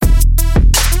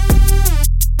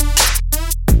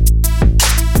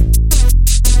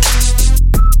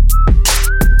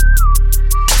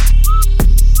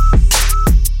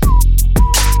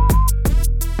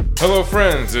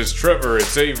it's Trevor,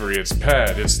 it's Avery, it's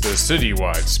Pat, it's the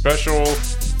citywide special.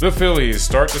 The Phillies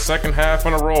start the second half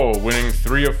on a roll, winning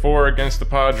 3 of 4 against the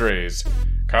Padres.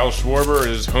 Kyle Schwarber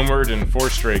is homered in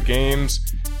 4 straight games,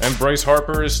 and Bryce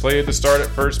Harper is slated to start at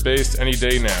first base any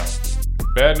day now.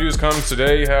 Bad news comes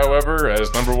today, however,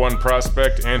 as number 1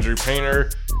 prospect Andrew Painter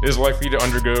is likely to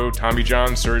undergo Tommy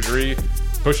John surgery,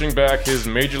 pushing back his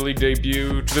Major League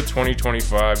debut to the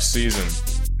 2025 season.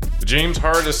 The James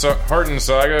Harden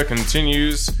saga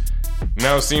continues,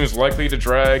 now seems likely to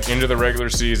drag into the regular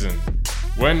season.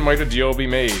 When might a deal be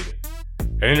made?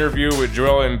 An interview with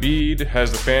Joel Embiid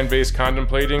has the fan base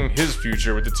contemplating his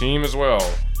future with the team as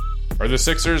well. Are the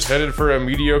Sixers headed for a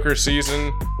mediocre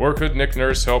season, or could Nick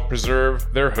Nurse help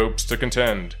preserve their hopes to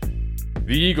contend?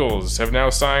 The Eagles have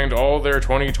now signed all their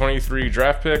 2023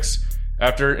 draft picks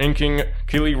after inking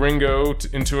Kelee Ringo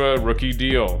into a rookie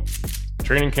deal.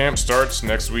 Training camp starts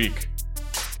next week.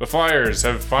 The Flyers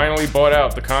have finally bought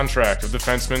out the contract of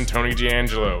defenseman Tony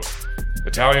DeAngelo.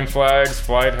 Italian flags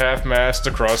fly at half-mast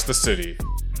across the city.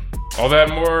 All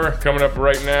that and more coming up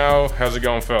right now. How's it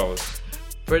going, fellas?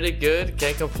 Pretty good.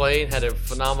 Can't complain. Had a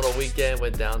phenomenal weekend.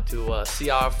 Went down to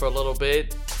CR for a little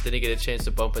bit. Didn't get a chance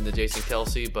to bump into Jason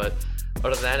Kelce, but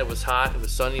other than that, it was hot. It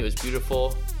was sunny. It was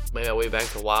beautiful. Made my way back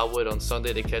to Wildwood on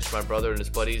Sunday to catch my brother and his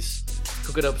buddies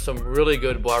cooking up some really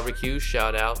good barbecue.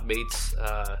 Shout out Bates,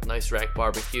 Nice Rack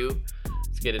Barbecue.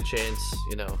 Let's get a chance,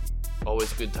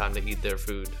 always a good time to eat their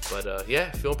food. But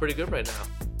yeah, feeling pretty good right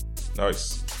now.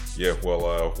 Nice. Yeah, well,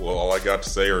 all I got to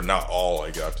say, or not all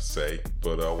I got to say,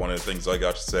 but one of the things I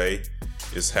got to say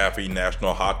is Happy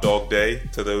National Hot Dog Day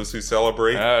to those who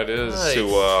celebrate. Yeah, it is. Nice.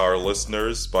 To our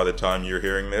listeners, by the time you're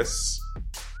hearing this,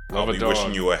 I'll be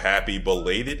wishing you a happy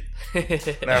belated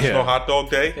National Hot Dog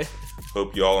Day.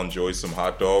 Hope you all enjoy some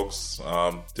hot dogs.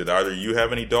 Did either of you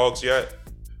have any dogs yet?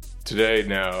 Today,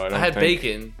 no. I had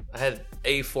bacon. I had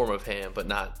a form of ham, but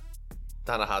not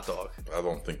a hot dog. I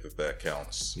don't think that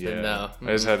counts. Yeah, no. I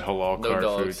just had halal No car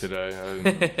dogs. food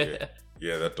today.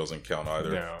 Yeah, that doesn't count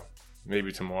either. No,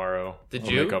 maybe tomorrow. Did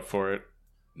I'll you? make up for it?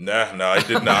 No, I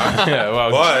did not. Yeah, well,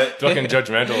 but fucking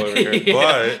judgmental over here.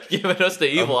 Yeah, But giving us the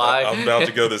evil eye. I'm about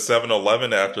to go to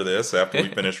 7-Eleven after we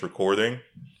finish recording.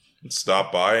 And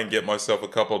stop by and get myself a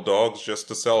couple of dogs just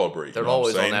to celebrate. They're you know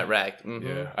always what I'm on saying? that rack. Mm-hmm.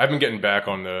 Yeah, I've been getting back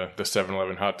on the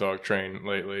 7-Eleven hot dog train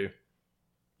lately.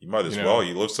 You might as well.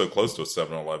 You live so close to a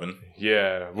 7-Eleven.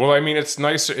 Yeah, well, I mean, it's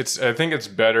nice. I think it's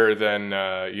better than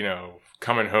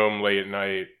coming home late at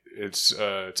night. It's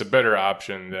a better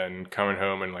option than coming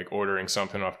home and like ordering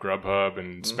something off Grubhub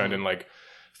and spending like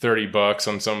 $30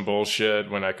 on some bullshit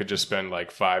when I could just spend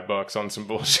like $5 on some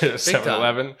bullshit at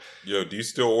 7-Eleven. Yo, do you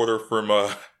still order from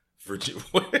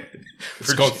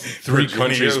It's called Three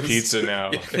Countries Pizza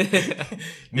now. Yeah.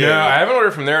 No, I haven't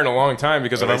ordered from there in a long time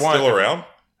because Are if they I want, still around?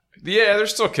 yeah, they're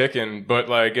still kicking. But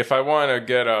like, if I want to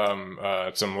get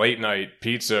some late night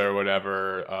pizza or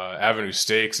whatever, Avenue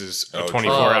Steaks is a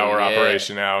 24-hour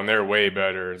operation now, and they're way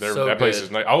better. That place is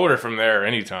nice. I'll order from there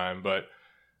anytime, but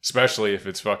especially if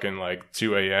it's fucking like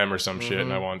 2 a.m. or some shit,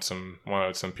 and I want some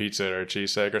pizza or a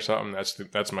cheesesteak or something.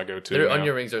 That's my go-to. Their now.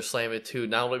 onion rings are slamming too.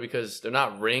 Not only because they're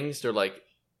not rings, they're like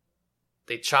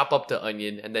they chop up the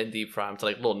onion and then deep fry them to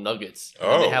like little nuggets.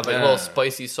 And they have like a little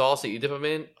spicy sauce that you dip them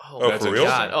in. Oh, that's for real?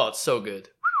 God. Oh, it's so good.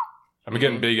 I'm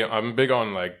getting big. I'm big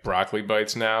on like broccoli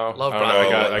bites now. Love I don't know,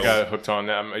 broccoli. I got hooked on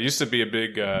them. I used to be a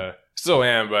big, still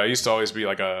am, but I used to always be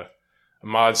like a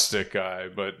mod stick guy.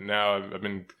 But now I've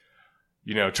been,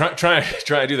 trying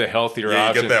to do the healthier Yeah, you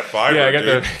option. get that fiber. Yeah,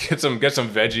 I dude. get some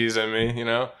veggies in me.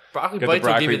 Broccoli Get the bites will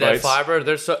broccoli give you that bites. fiber.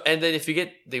 They're so, and then if you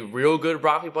get the real good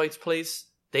broccoli bites place,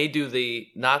 they do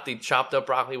not the chopped up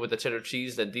broccoli with the cheddar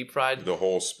cheese, then deep fried. The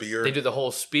whole spear. They do the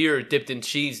whole spear dipped in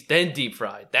cheese, then deep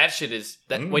fried. That shit is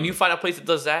that. When you find a place that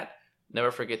does that, never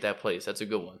forget that place. That's a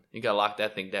good one. You gotta lock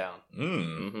that thing down.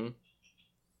 Mm-hmm.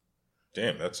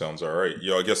 Damn, that sounds all right.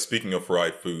 Yo, I guess speaking of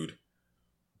fried food,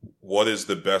 what is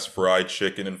the best fried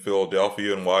chicken in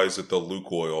Philadelphia, and why is it the Luke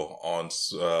Oil on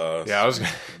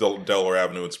Delaware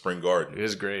Avenue in Spring Garden? It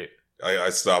is great. I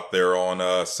stopped there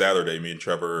on Saturday. Me and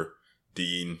Trevor,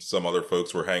 Dean, some other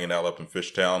folks were hanging out up in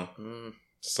Fishtown.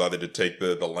 Decided to take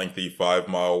the lengthy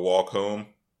 5-mile walk home.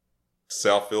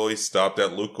 South Philly, stopped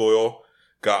at Luke Oil.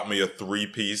 Got me a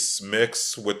 3-piece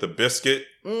mix with the biscuit.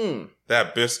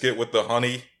 That biscuit with the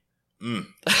honey.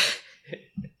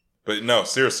 But no,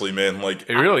 seriously, man. Like,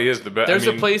 It really is the best. There's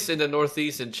a place in the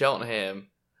Northeast in Cheltenham.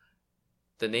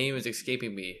 The name is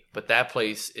escaping me, but that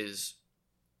place is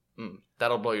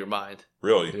that'll blow your mind.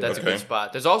 Really? That's a good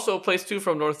spot. There's also a place too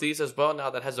from Northeast as well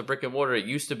now that has a brick and mortar. It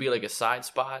used to be like a side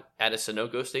spot at a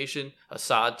Sunoco station, a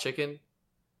Sod Chicken.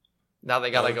 Now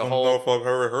they got like a I whole... don't know if I've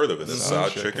ever heard of it. It's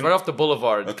sod chicken. Right off the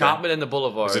boulevard. Okay. Cottman and the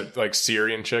boulevard. Is it like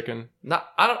Syrian chicken?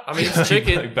 I mean, it's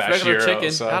chicken. Like It's regular Bashir chicken.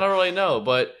 outside. I don't really know,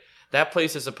 but that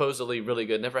place is supposedly really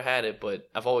good. Never had it, but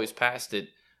I've always passed it.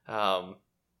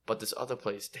 But this other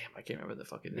place, damn, I can't remember the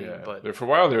fucking name. Yeah. But For a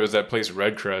while there was that place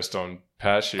Red Crest on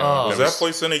Passion. Oh. Was that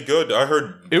place any good? I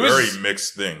heard very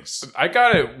mixed things. I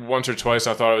got it once or twice.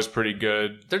 I thought it was pretty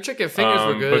good. their chicken fingers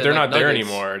were good, but they're and, not there nuggets.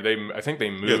 anymore. I think they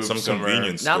moved Yeah, some somewhere.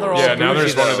 convenience Now stores. they're all Yeah, now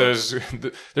there's bougie, one of though.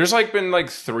 those. There's like been like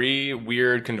 3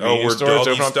 weird where convenience stores. doggy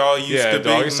open up. style used to be?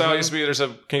 doggy style Mhm. used to be. There's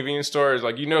a convenience store.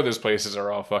 Like those places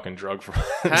are all fucking drug front.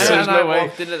 Hannah and I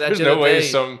walked into that There's the no other way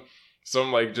day.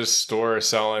 some like just store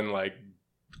selling like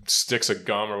sticks of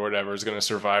gum or whatever is going to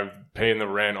survive paying the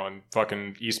rent on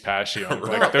fucking East Passion.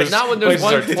 Like, those Not when there's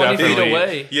places one are 20 feet definitely-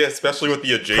 away. Yeah, especially with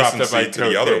the Propped up by adjacency to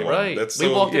the other cocaine. one. Right. That's We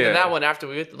so, walked into yeah. that one after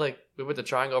we went to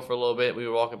Triangle for a little bit. We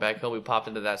were walking back home. We popped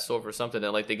into that store for something,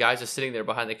 and like the guy's just sitting there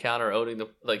behind the counter owning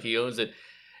he owns it.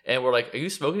 And we're like, "Are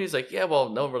you smoking?" He's like, "Yeah, well,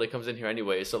 no one really comes in here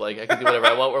anyway, so like I can do whatever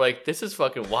I want." We're like, "This is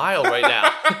fucking wild right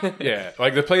now." Yeah,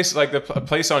 like the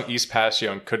place on East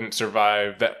Passion couldn't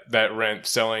survive that rent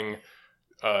selling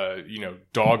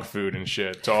dog food and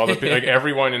shit. So all the like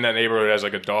everyone in that neighborhood has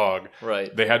like a dog.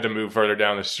 Right. They had to move further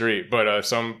down the street, but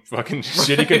some fucking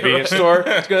shitty convenience store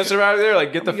is gonna survive there.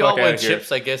 Like, get the We all fuck out went of here.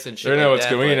 chips, I guess, and shit. We know like what's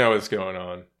that, going. but You know what's going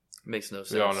on. makes no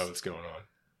sense. We all know what's going on.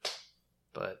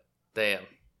 But damn,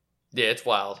 yeah, it's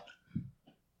wild.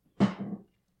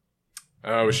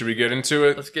 Should we get into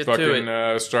it? Let's get fucking,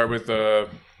 to it. Start with the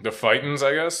Fightins,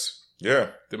 I guess. yeah.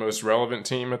 The most relevant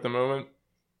team at the moment.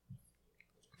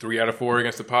 3 out of 4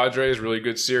 against the Padres. Really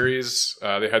good series.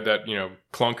 They had that,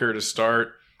 clunker to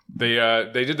start. They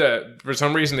did that for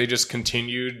some reason. They just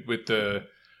continued with the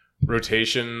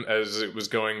rotation as it was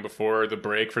going before the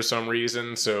break for some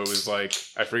reason. So it was like,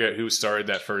 I forget who started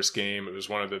that first game. It was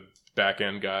one of the back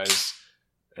end guys.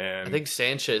 And I think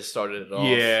Sanchez started it off.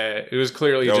 yeah, it was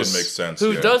clearly That just would make sense.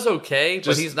 Who yeah. does okay, but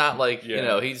Just- he's not like,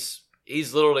 yeah.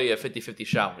 he's literally a 50-50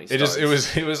 shot when he starts.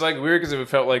 it was like weird because it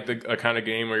felt like a kind of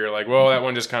game where you're like, well, that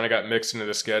one just kind of got mixed into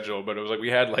the schedule, but it was like we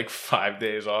had like 5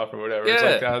 days off or whatever. It's Yeah.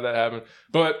 like, how did that happen?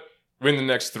 But win the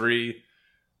next 3,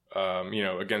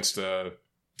 against a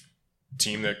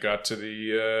team that got to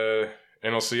the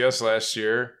NLCS last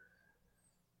year,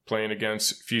 playing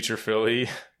against future Philly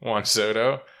Juan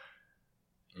Soto.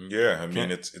 Yeah, I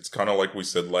mean, it's kind of like we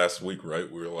said last week,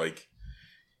 right? We were like,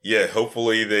 yeah,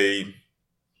 hopefully they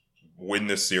win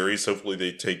this series. Hopefully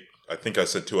they take, I think I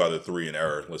said 2 out of 3 in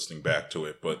error listening back to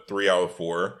it, but 3 out of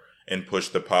 4 and push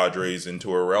the Padres into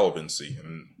irrelevancy.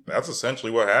 And that's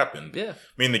essentially what happened. Yeah. I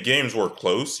mean, the games were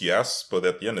close, yes, but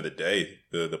at the end of the day,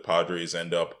 the Padres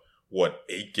end up,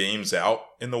 8 games out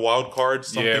in the wild card?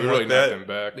 Something Yeah, we really like knocked that. them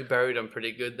back. We buried him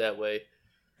pretty good that way.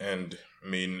 And, I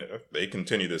mean, if they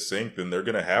continue to sink, then they're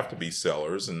going to have to be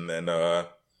sellers. And then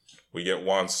we get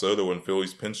Juan Soto and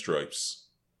Phillies pinstripes,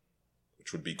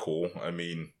 which would be cool. I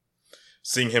mean,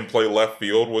 seeing him play left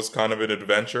field was kind of an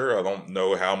adventure. I don't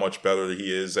know how much better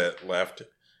he is at left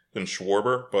than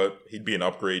Schwarber, but he'd be an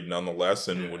upgrade nonetheless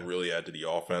and would really add to the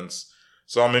offense.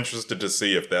 So I'm interested to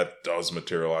see if that does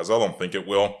materialize. I don't think it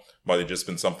will. Might have just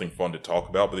been something fun to talk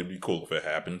about, but it'd be cool if it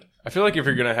happened. I feel like if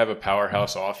you're going to have a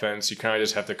powerhouse offense, you kind of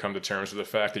just have to come to terms with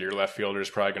the fact that your left fielder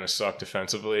is probably going to suck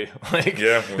defensively. Like,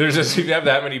 Yeah. there's just, if you have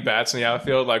that many bats in the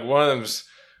outfield, like one of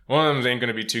them ain't going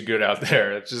to be too good out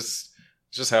there. It's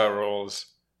just how it rolls.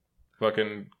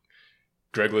 Fucking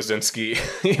Greg Lazinski,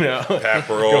 Pat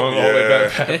Burrell, going all the way yeah.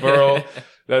 back, Pat Burrell.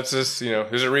 That's just,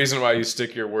 there's a reason why you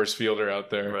stick your worst fielder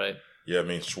out there. Right. Yeah, I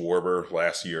mean, Schwarber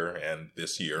last year and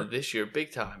this year. This year,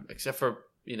 big time. Except for,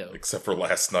 Except for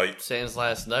last night. Sands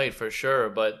last night for sure.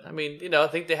 But, I mean, I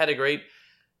think they had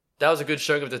that was a good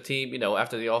chunk of the team,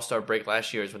 after the All-Star break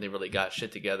last year is when they really got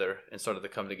shit together and started to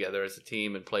come together as a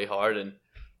team and play hard. And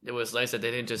it was nice that they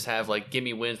didn't just have,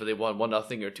 gimme wins where they won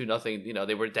 1-0 or 2-0.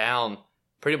 They were down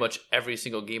pretty much every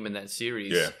single game in that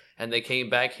series. Yeah. And they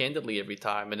came back handedly every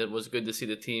time. And it was good to see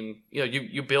the team,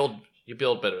 you build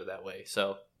better that way.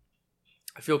 So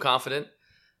I feel confident.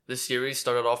 This series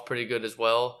started off pretty good as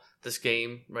well. This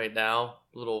game right now,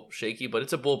 a little shaky, but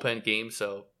it's a bullpen game.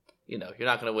 So, you're not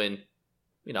going to win.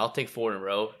 I'll take 4 in a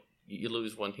row. You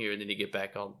lose one here and then you get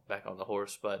back on the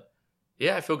horse. But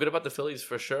yeah, I feel good about the Phillies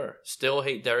for sure. Still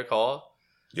hate Derek Hall.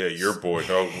 Yeah, your boy.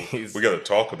 Oh, we got to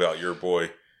talk about your boy.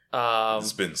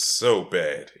 It's been so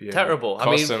bad. Yeah. Terrible.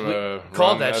 Cost I him mean, a we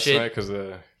called run that last shit. night 'cause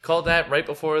Called that right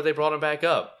before they brought him back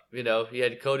up. He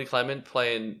had Cody Clement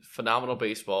playing phenomenal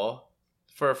baseball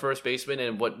for a first baseman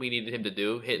and what we needed him to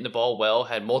do, hitting the ball well,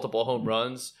 had multiple home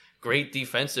runs, great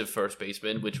defensive first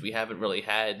baseman, which we haven't really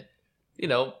had,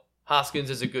 Hoskins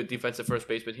is a good defensive first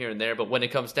baseman here and there, but when it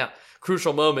comes down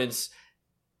crucial moments,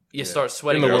 you start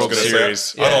sweating. In the World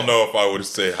Series. I don't know if I would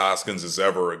say Hoskins is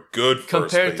ever a good first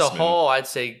compared baseman. to Hall, I'd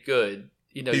say good.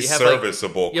 You know, he's you have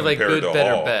serviceable. You have compared good, to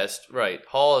better, Hall. best. Right.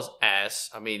 Hall is ass.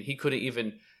 I mean, he couldn't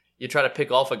even. You try to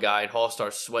pick off a guy, and Hall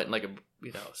starts sweating like a.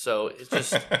 So it's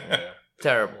just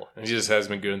terrible. He just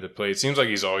hasn't been good at the plate. Seems like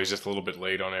he's always just a little bit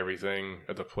late on everything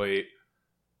at the plate.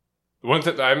 One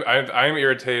thing I'm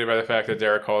irritated by the fact that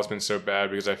Derek Hall has been so bad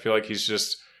because I feel like he's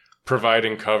just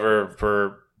providing cover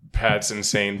for Pat's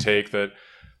insane take that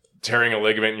tearing a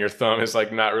ligament in your thumb is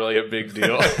like not really a big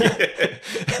deal.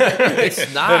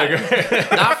 It's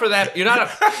not for that.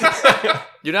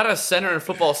 You're not a center in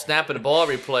football snapping a ball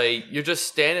every play. You're just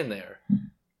standing there.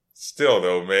 Still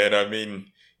though, man, I mean,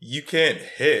 you can't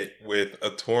hit with a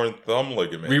torn thumb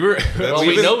ligament. We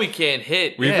know we can't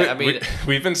hit.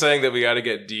 We've been saying that we got to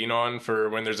get Dean on for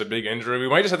when there's a big injury. We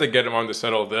might just have to get him on to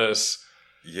settle this.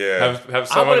 Yeah. Have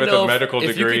someone with a medical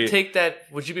degree. If you could take that,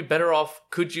 would you be better off?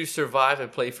 Could you survive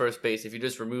and play first base if you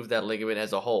just remove that ligament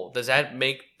as a whole? Does that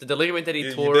make the ligament that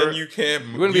he tore? Then you can't.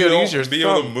 You wouldn't be able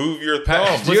to move your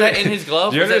thumb. Was that in his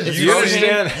glove? Do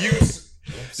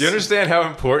you understand how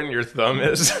important your thumb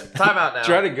is? Time out now.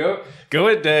 Try to go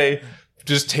a day.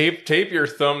 Just tape your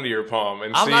thumb to your palm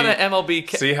and I'm not an MLB.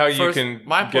 See how you can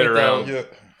my get point, around. Though,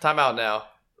 time out now.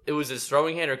 It was his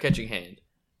throwing hand or catching hand?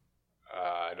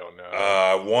 I don't know.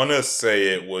 I want to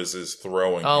say it was his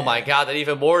throwing. Oh hand. my god, that's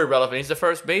even more irrelevant. He's the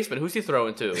first baseman. Who's he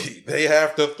throwing to? They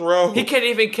have to throw. He can't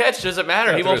even catch. Doesn't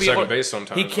matter. He won't be able. Base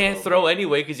sometimes. He can't throw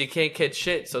anyway because he can't catch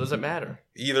shit. So it doesn't matter.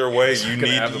 Either way, you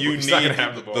need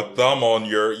the thumb on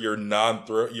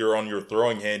you're on your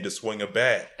throwing hand to swing a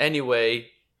bat. Anyway,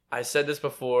 I said this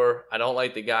before. I don't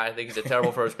like the guy. I think he's a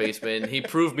terrible first baseman. He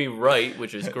proved me right,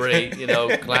 which is great. You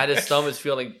know, glad his thumb is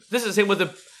feeling. This is him with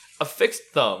a fixed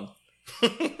thumb.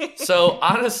 So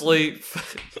honestly,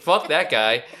 fuck that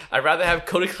guy. I'd rather have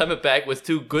Cody Clement back with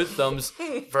two good thumbs,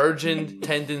 virgin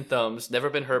tendon thumbs, never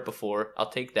been hurt before. I'll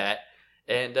take that.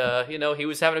 And he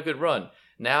was having a good run.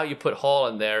 Now you put Hall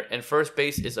in there, and first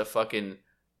base is a fucking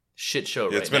shit show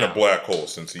right now. It's been a black hole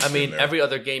since he's been there. Every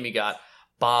other game you got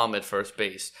Baum at first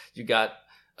base. You got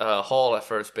Hall at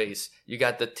first base. You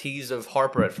got the tease of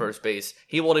Harper at first base.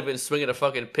 He won't even swing at a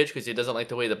fucking pitch because he doesn't like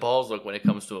the way the balls look when it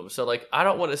comes to him. So, I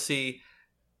don't want to see...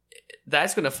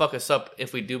 That's going to fuck us up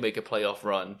if we do make a playoff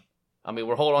run. I mean,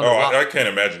 we're holding on to... I can't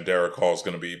imagine Derek Hall's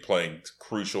going to be playing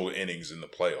crucial innings in the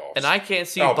playoffs. And I can't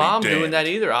see Baum doing that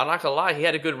either. I'm not going to lie. He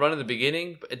had a good run in the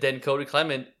beginning, but then Cody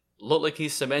Clement looked like he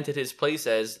cemented his place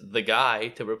as the guy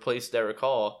to replace Derek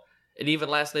Hall. And even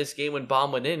last night's game when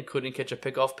Baum went in, couldn't catch a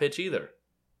pickoff pitch either.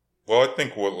 Well, I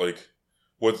think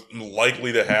what's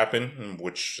likely to happen,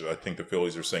 which I think the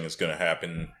Phillies are saying is going to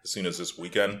happen as soon as this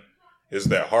weekend, is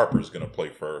that Harper's going to play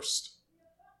first.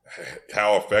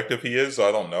 How effective he is,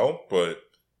 I don't know, but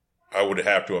I would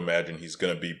have to imagine he's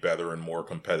going to be better and more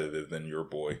competitive than your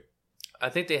boy. I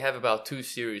think they have about 2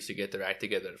 series to get their act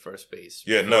together at first base.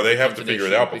 Yeah, no, they have to figure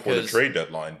it out before the trade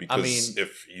deadline because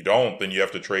if you don't, then you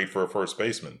have to trade for a first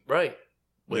baseman. Right.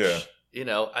 Which,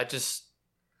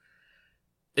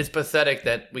 it's pathetic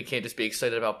that we can't just be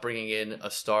excited about bringing in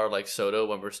a star like Soto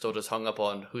when we're still just hung up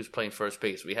on who's playing first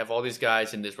base. We have all these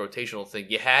guys in this rotational thing.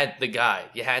 You had the guy.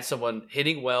 You had someone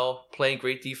hitting well, playing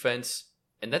great defense,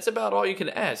 and that's about all you can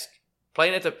ask.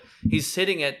 He's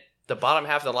sitting at the bottom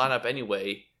half of the lineup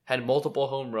anyway, had multiple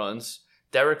home runs.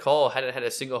 Derek Hall hadn't had a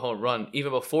single home run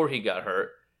even before he got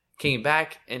hurt. Came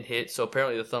back and hit, so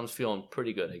apparently the thumb's feeling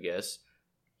pretty good, I guess.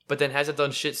 But then hasn't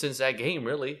done shit since that game,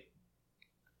 really.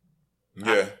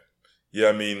 Yeah,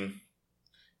 I mean,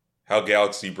 how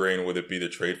galaxy brain would it be to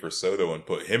trade for Soto and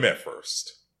put him at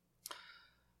first?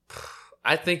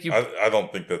 I think I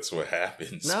don't think that's what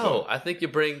happens. No, I think you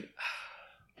bring...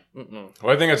 Well,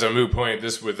 I think it's a moot point.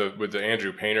 This with the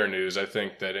Andrew Painter news, I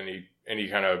think that any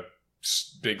kind of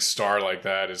big star like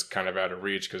that is kind of out of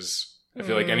reach because I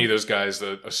feel like any of those guys,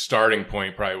 a starting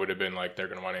point probably would have been like they're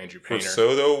going to want Andrew Painter. For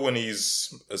Soto, when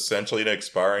he's essentially an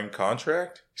expiring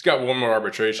contract? He's got one more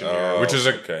arbitration here, which is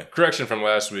a correction from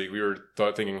last week. We were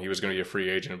thinking he was going to be a free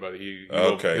agent, but he's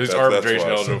arbitration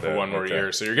eligible for one more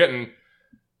year. So you're getting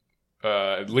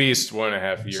at least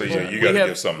 1.5 years. So you got to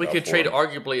give something. We could trade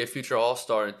arguably a future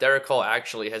All-Star. Derek Hall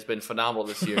actually has been phenomenal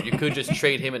this year. You could just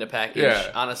trade him in a package.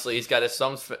 Yeah. Honestly, he's got his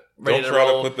thumbs ready to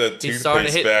roll. Don't try to put that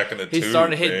toothpaste back in the tube. He's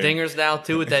starting to hit dingers now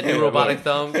too with that new robotic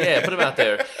thumb. Yeah, put him out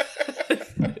there.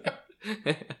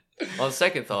 On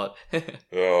second thought.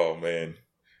 Oh man.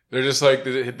 They're just like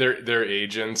their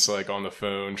agents like on the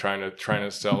phone trying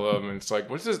to sell them, and it's like,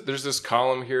 what's this? There's this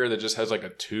column here that just has like a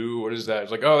 2. What is that?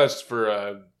 It's like, oh, that's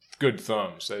for good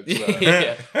thumbs. That's,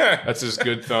 Yeah. that's his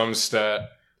good thumbs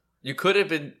stat. You could have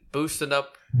been boosting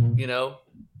up,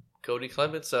 Cody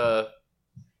Clement's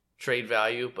trade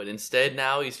value, but instead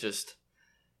now he's just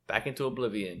back into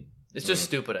oblivion. It's just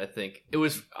stupid, I think. It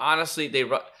was, honestly,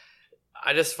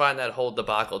 I just find that whole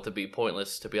debacle to be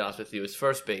pointless, to be honest with you. It's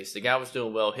first base. The guy was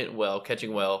doing well, hitting well,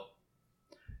 catching well.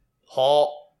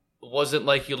 Hall wasn't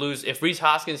like you lose. If Rhys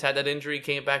Hoskins had that injury,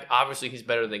 came back, obviously he's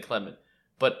better than Clement.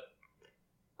 But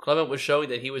Clement was showing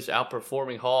that he was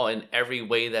outperforming Hall in every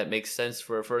way that makes sense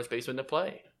for a first baseman to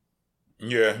play.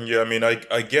 Yeah. I mean,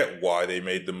 I get why they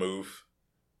made the move.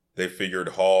 They figured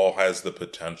Hall has the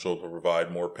potential to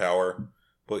provide more power,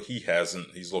 but he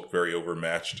hasn't. He's looked very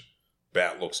overmatched.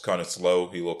 Bat looks kind of slow.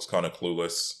 He looks kind of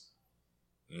clueless.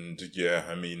 And yeah,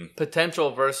 I mean...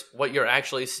 potential versus what you're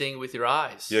actually seeing with your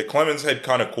eyes. Yeah, Clemens had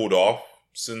kind of cooled off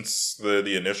since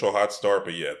the initial hot start,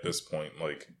 but yeah, at this point,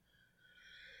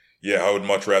 I would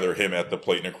much rather him at the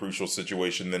plate in a crucial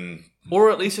situation than...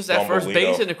 or at least just at first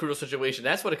base in a crucial situation.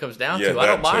 That's what it comes down to. I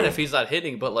don't mind if he's not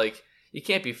hitting, but you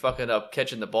can't be fucking up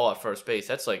catching the ball at first base.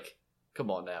 That's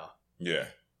come on now. Yeah.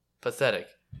 Pathetic.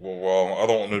 Well, I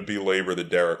don't want to belabor the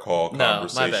Derek Hall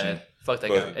conversation. No, my bad. Fuck that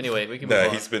guy. Anyway, we can move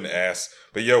on. He's been ass.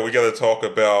 But we got to talk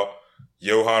about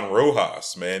Johan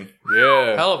Rojas, man.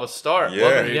 Yeah. Hell of a start. Yeah.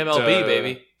 Welcome to the MLB,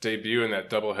 baby. Debut in that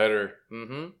doubleheader.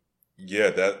 Mm-hmm. Yeah,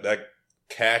 that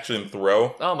catch and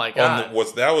throw. Oh, my God.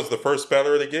 That was the first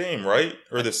batter of the game, right?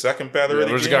 Or the second batter of the game?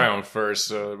 There was a guy on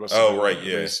first. Right,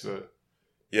 yeah.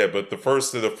 Yeah, but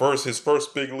his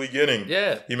first big league inning.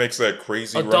 Yeah. He makes that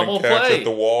crazy a running catch play at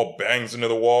the wall, bangs into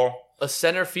the wall. A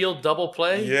center field double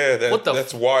play? Yeah,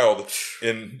 that's wild.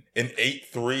 In an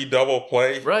 8-3 double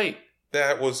play. Right.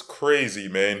 That was crazy,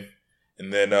 man.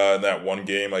 And then in that one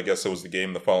game, I guess it was the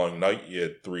game the following night, he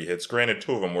had 3 hits. Granted,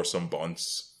 2 of them were some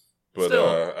bunts. But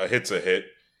a hit's a hit.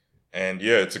 And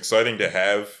yeah, it's exciting to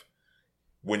have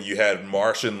when you had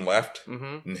Martian left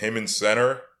and him in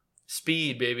center.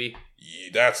 Speed, baby.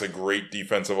 That's a great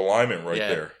defensive alignment right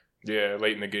there. Yeah,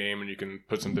 late in the game, and you can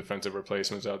put some defensive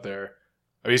replacements out there.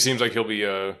 I mean, it seems like he'll be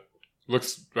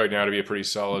looks right now to be a pretty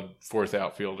solid 4th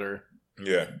outfielder.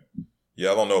 Yeah.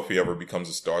 Yeah, I don't know if he ever becomes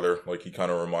a starter. He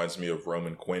kind of reminds me of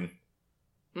Roman Quinn.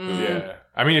 Yeah.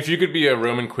 I mean, if you could be a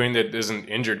Roman Quinn that isn't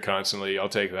injured constantly, I'll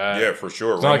take that. Yeah, for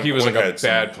sure. It's not like he was a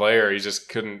bad player. He just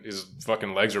couldn't, his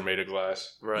fucking legs were made of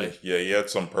glass. Right. Yeah, he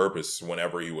had some purpose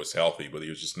whenever he was healthy, but he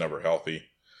was just never healthy.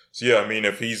 So yeah, I mean,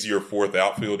 if he's your 4th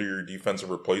outfielder, your defensive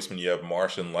replacement, you have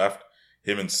Martian left,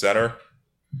 him in center.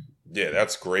 Yeah,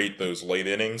 that's great, those late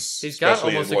innings. He's got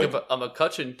almost a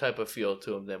McCutchen type of feel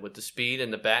to him then, with the speed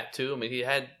and the bat too. I mean,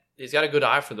 he's got a good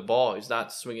eye for the ball. He's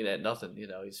not swinging at nothing,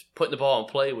 He's putting the ball in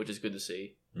play, which is good to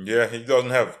see. Yeah, he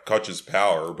doesn't have Kutch's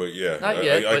power, but yeah. Not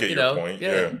yet, I get your point,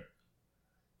 yeah.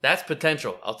 That's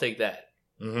potential. I'll take that.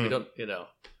 Mm-hmm. We don't,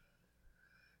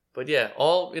 But yeah,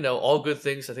 all good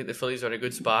things. I think the Phillies are in a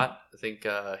good spot. I think,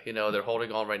 they're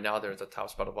holding on right now. They're at the top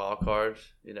spot of wild card.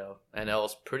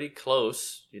 NL's pretty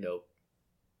close,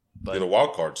 But the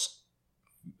wild cards.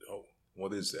 Oh,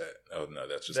 what is that? Oh no,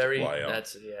 that's just a flyout.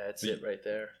 That's it right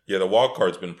there. Yeah, the wild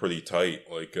card's been pretty tight.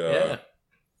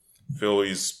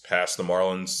 Phillies passed the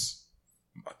Marlins.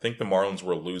 I think the Marlins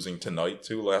were losing tonight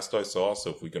too, last I saw.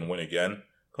 So if we can win again,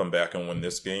 come back and win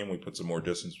this game, we put some more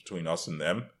distance between us and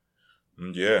them.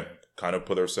 And yeah, kind of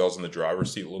put ourselves in the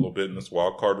driver's seat a little bit in this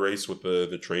wild card race with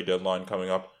the trade deadline coming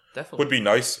up. Definitely. Would be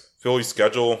nice. Philly's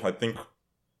schedule, I think,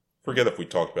 forget if we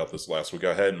talked about this last week.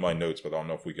 I had it in my notes, but I don't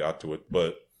know if we got to it.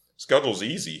 But schedule's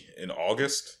easy. In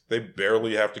August, they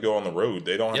barely have to go on the road.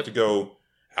 They don't have to go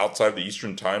outside the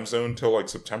Eastern time zone until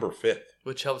September 5th.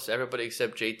 Which helps everybody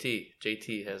except JT.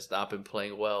 JT has not been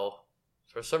playing well.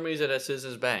 For some reason at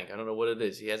Citizens Bank. I don't know what it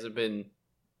is. He hasn't been...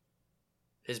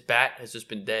 His bat has just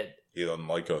been dead. He doesn't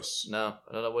like us. No,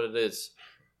 I don't know what it is.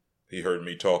 He heard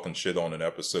me talking shit on an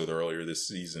episode earlier this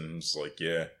season. He's like,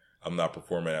 yeah, I'm not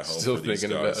performing at home Still for these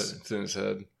thinking guys. about it. It's in his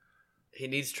head. He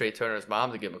needs Trey Turner's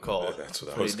mom to give him a call. That's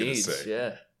what I was going to say.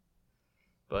 Yeah.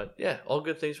 But yeah, all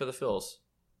good things for the Phils.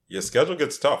 Yeah, schedule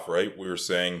gets tough, right? We were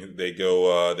saying they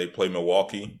play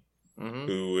Milwaukee,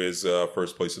 who is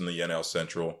first place in the NL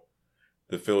Central.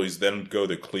 The Phillies then go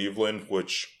to Cleveland,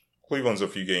 which Cleveland's a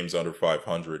few games under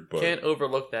 500. But can't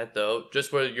overlook that, though.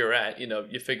 Just where you're at,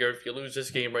 you figure if you lose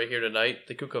this game right here tonight,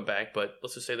 they could come back. But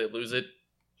let's just say they lose it,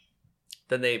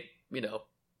 then they,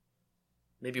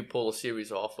 maybe pull a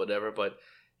series off, whatever. But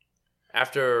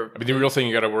after... the real thing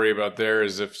you got to worry about there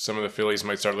is if some of the Phillies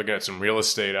might start looking at some real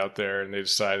estate out there and they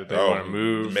decide that they want to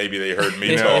move. Maybe they heard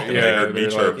me talking. They heard me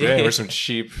chirping. There's some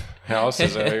cheap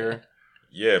houses out here.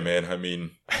 Yeah, man.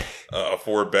 a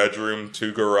 4-bedroom,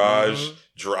 2 garage,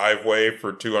 driveway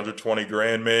for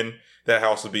 $220,000, man. That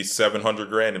house would be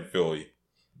 $700,000 in Philly.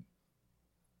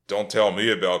 Don't tell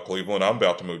me about Cleveland. I'm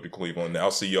about to move to Cleveland.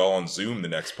 I'll see y'all on Zoom the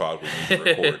next pod we need to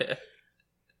record.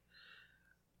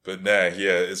 But nah,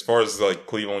 yeah, as far as like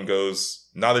Cleveland goes,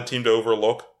 not a team to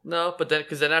overlook. No, but then,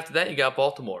 because then after that, you got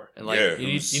Baltimore. And like, you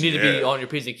need to be on your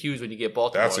P's and Q's when you get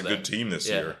Baltimore. That's a good team this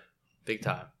year. Big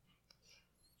time.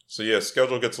 So yeah,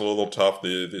 schedule gets a little tough,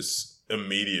 this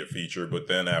immediate feature, but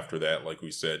then after that, like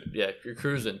we said. Yeah, you're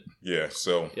cruising. Yeah,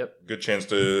 so good chance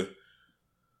to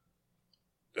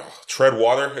tread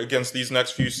water against these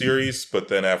next few series, but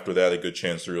then after that, a good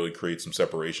chance to really create some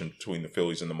separation between the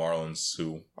Phillies and the Marlins,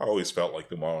 who I always felt like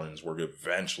the Marlins were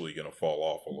eventually going to fall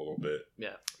off a little bit.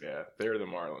 Yeah, they're the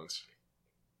Marlins.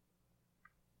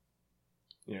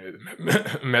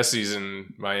 Messi's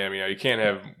in Miami. You can't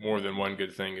have more than one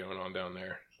good thing going on down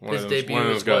there. His debut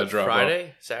was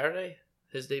Friday? Saturday?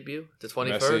 His debut? The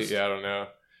 21st? Messi? Yeah, I don't know.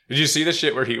 Did you see the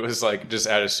shit where he was like just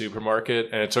at a supermarket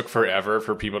and it took forever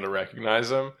for people to recognize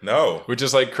him? No. Which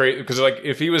is like crazy because like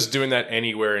if he was doing that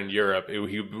anywhere in Europe, he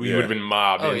would have been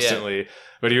mobbed instantly. Yeah.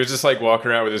 But he was just like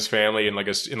walking around with his family in like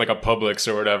a Publix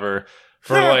or whatever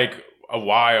for like a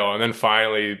while, and then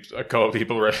finally a couple of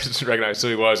people recognized who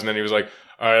he was, and then he was like,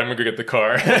 "All right, I'm gonna go get the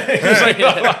car." He was like,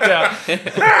 locked out.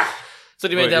 So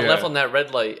he made left on that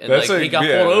red light, and he got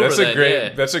pulled over.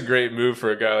 That's a great move for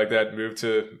a guy like that. Move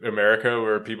to America,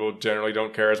 where people generally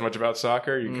don't care as much about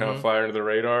soccer. You kind of fly under the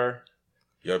radar.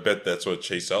 Yeah, I bet that's what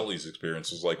Chase Utley's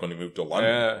experience was like when he moved to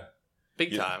London. Yeah,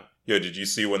 big time. Yeah, did you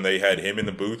see when they had him in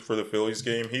the booth for the Phillies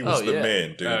game? He was the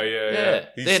man, dude. Oh yeah.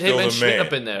 He's they had still him and the Schmidt man.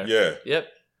 up in there. Yeah. Yep.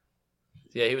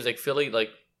 Yeah, he was like Philly. Like,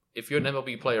 if you're an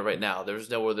MLB player right now, there's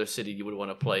no other city you would want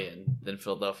to play in than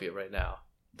Philadelphia right now.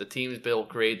 The team's built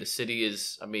great. The city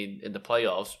is, in the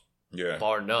playoffs,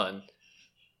 bar none.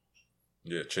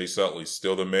 Yeah, Chase Utley's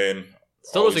still the man.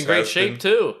 Still was in great shape,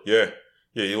 too. Yeah.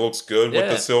 Yeah, he looks good with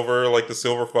the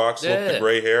silver fox look, the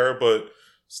gray hair, but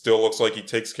still looks like he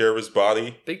takes care of his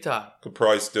body. Big time. Could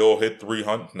probably still hit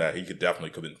 300. Nah, he could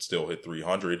still hit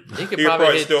 300. He could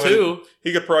probably hit 2.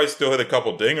 He could probably still hit a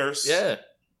couple dingers. Yeah.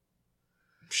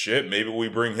 Shit, maybe we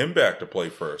bring him back to play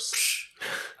first.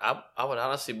 I would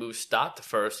honestly move Stott to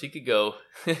first. He could go.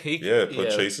 Put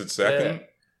Chase at second. Yeah.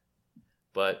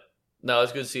 But, no,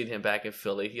 it's good seeing him back in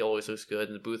Philly. He always looks good,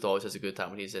 and the booth always has a good time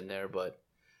when he's in there. But,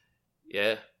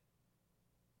 yeah.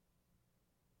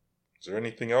 Is there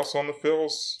anything else on the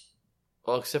Phils?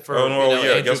 Well, except for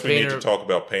I guess we need to talk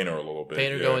about Painter a little bit.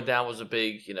 Painter going down was a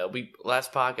big,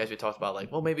 last podcast we talked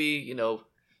about maybe,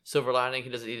 silver lining, he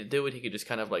doesn't need to do it. He could just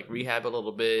kind of rehab a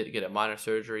little bit, get a minor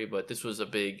surgery. But this was a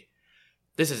big,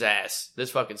 this is ass.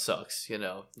 This fucking sucks.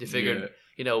 You figured,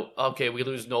 okay, we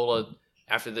lose Nola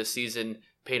after this season.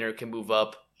 Painter can move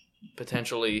up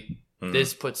potentially.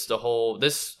 Mm-hmm.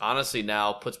 This honestly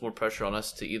now puts more pressure on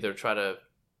us to either try to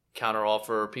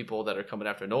counteroffer people that are coming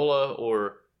after Nola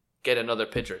or get another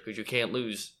pitcher, because you can't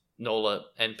lose Nola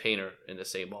and Painter in the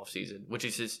same offseason, which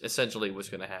is essentially what's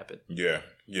going to happen. Yeah.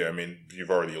 You've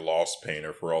already lost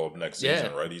Painter for all of next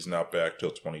season, right? He's not back till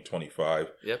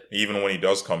 2025. Yep. Even when he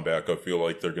does come back, I feel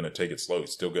like they're going to take it slow.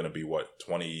 He's still going to be,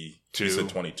 22? He said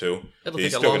 22.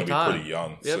 He's still going to be pretty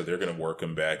young, so they're going to work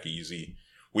him back easy.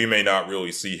 We may not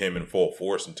really see him in full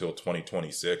force until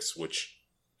 2026, which,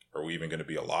 are we even going to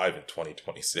be alive in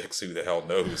 2026? Who the hell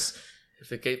knows?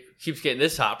 If it keeps getting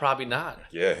this hot, probably not.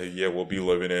 Yeah, we'll be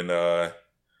living in, I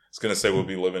was going to say we'll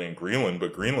be living in Greenland,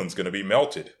 but Greenland's going to be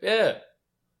melted. Yeah.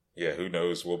 Yeah, who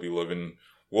knows? We'll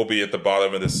be at the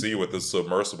bottom of the sea with the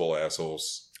submersible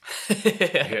assholes.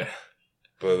 Yeah.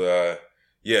 But,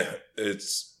 it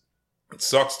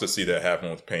sucks to see that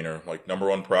happen with Painter. Number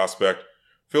one prospect.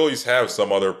 Phillies have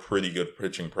some other pretty good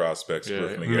pitching prospects.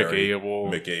 Griff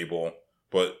McGarry,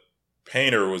 but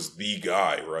Painter was the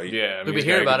guy, right? Yeah. We've been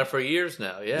hearing about it for years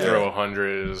now, yeah. Throw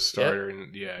 100 as a starter. Yep.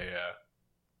 And yeah.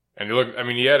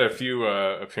 And he had a few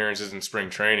appearances in spring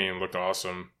training and looked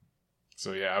awesome.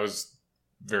 So, yeah, I was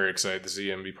very excited to see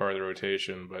him be part of the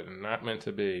rotation, but not meant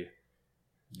to be.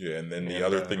 Yeah, and then the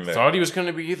other thing that... thought he was going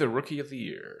to be the Rookie of the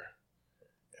Year.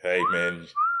 Hey, man,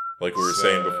 like we were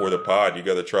saying before the pod, you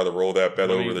got to try to roll that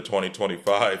bet over the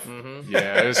 2025. Mm-hmm.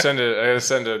 Yeah, I gotta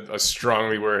send a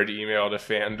strongly worded email to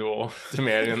FanDuel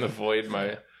demanding them to void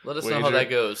my Let us wager. know how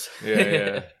that goes.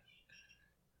 Yeah.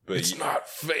 But it's not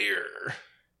fair.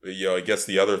 But, I guess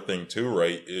the other thing, too,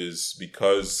 right, is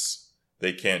because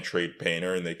they can't trade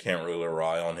Painter and they can't really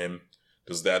rely on him,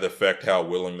 does that affect how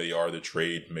willing they are to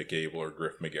trade McAble or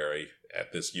Griff McGarry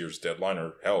at this year's deadline,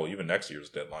 or hell, even next year's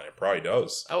deadline? It probably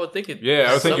does. I would think it. Yeah,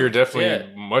 I would think you're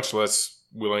definitely much less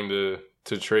willing to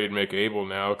to trade Mick Abel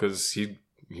now because he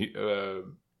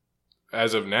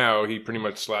as of now, he pretty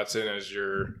much slots in as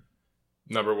your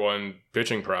number one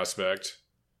pitching prospect.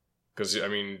 Because, I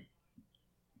mean,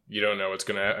 you don't know what's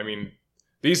going to... I mean,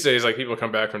 these days, like, people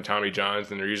come back from Tommy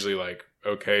John's and they're usually, like,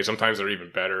 okay. Sometimes they're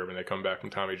even better when they come back from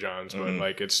Tommy John's. But,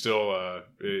 like, it's still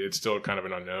kind of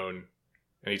an unknown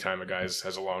anytime a guy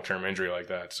has a long-term injury like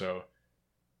that. So,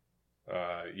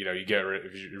 you get rid...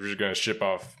 If you're just going to ship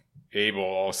off Abel,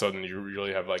 all of a sudden you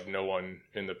really have, like, no one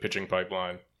in the pitching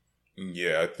pipeline.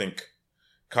 Yeah, I think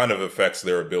kind of affects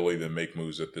their ability to make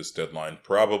moves at this deadline.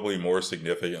 Probably more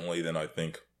significantly than I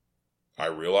think I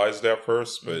realized at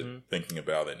first, but thinking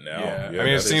about it now. Yeah, I mean,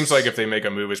 it seems like if they make a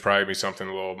move, it's probably be something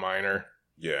a little minor.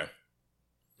 Yeah.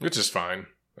 Which is fine.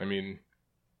 I mean,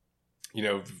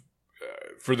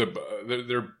 for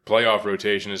their playoff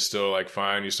rotation is still, like,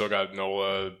 fine. You still got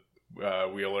Nola,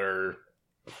 Wheeler,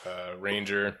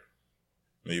 Ranger.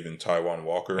 Even Taijuan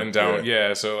Walker. And down,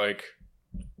 yeah, so, like...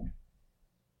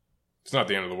 It's not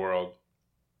the end of the world.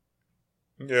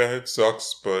 Yeah, it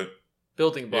sucks, but...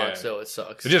 Building blocks, though, it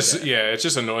sucks. It's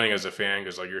just annoying as a fan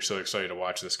because, like, you're so excited to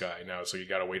watch this guy now, so you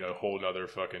gotta wait a whole nother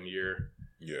fucking year.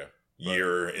 Yeah.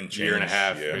 Year and a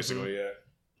half, basically, yeah.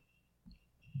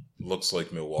 Looks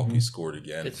like Milwaukee scored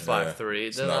again. It's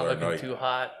 5-3. They're not looking too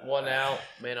hot. 1 out,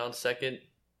 man on second.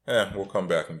 We'll come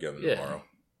back and get them tomorrow.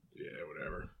 Yeah,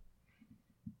 whatever.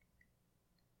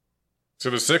 So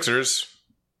the Sixers...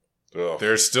 Ugh.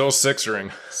 They're still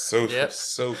sixering. So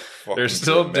fucking they're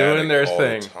still doing their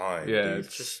thing. Time, yeah, dude.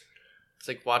 It's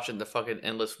like watching the fucking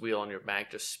endless wheel on your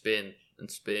back just spin and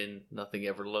spin. Nothing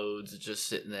ever loads. It's just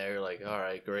sitting there like, all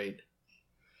right, great.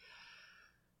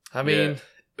 I mean,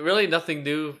 really nothing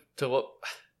new to what,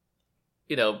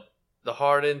 the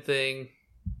Harden thing.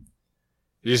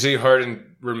 You see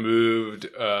Harden removed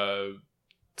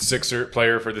Sixer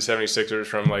player for the 76ers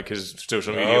from, like, his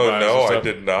social media. Oh, no, I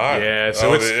did not. Yeah,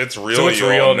 so it's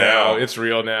real now. It's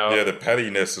real now. Yeah, the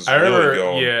pettiness is really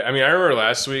going. Yeah, I mean, I remember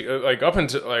last week, like, up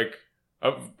until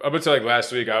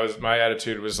last week, my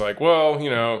attitude was like, well,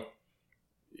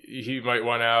 he might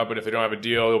want out, but if they don't have a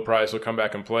deal, he'll probably still come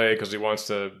back and play because he wants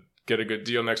to get a good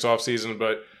deal next offseason.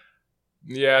 But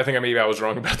yeah, I think maybe I was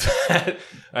wrong about that.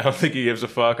 I don't think he gives a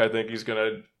fuck. I think he's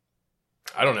gonna.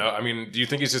 I don't know. I mean, do you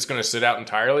think he's just going to sit out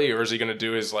entirely, or is he going to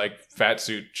do his, like, fat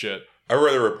suit shit? I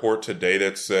read a report today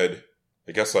that said,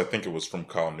 I think it was from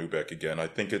Kyle Neubeck again. I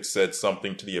think it said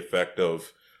something to the effect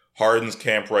of Harden's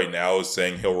camp right now is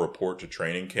saying he'll report to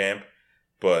training camp,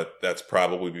 but that's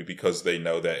probably because they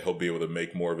know that he'll be able to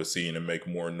make more of a scene and make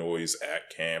more noise at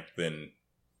camp than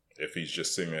if he's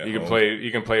just sitting at home.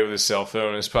 You can play with his cell phone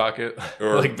in his pocket,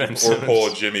 or like Ben Simmons. Or pull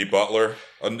a Jimmy Butler.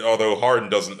 Although Harden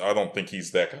doesn't, I don't think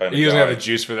he's that kind of guy. He doesn't have the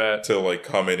juice for that to, like,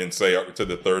 come in and say to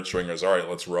the third stringers, "All right,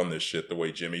 let's run this shit the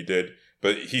way Jimmy did."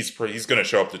 But he's going to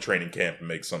show up to training camp and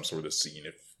make some sort of scene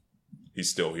if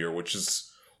he's still here, which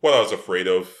is what I was afraid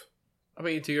of. I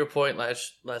mean, to your point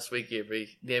last week,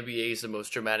 Avery, the NBA is the most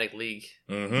dramatic league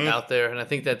out there, and I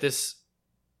think that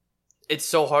it's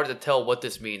so hard to tell what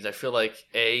this means. I feel like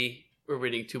we're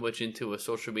reading too much into a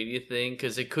social media thing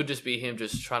because it could just be him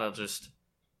just trying to just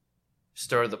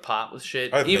stir the pot with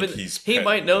shit. He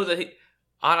might know that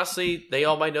honestly, they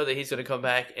all might know that he's going to come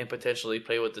back and potentially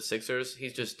play with the Sixers.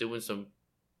 He's just doing some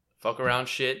fuck around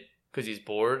shit because he's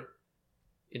bored,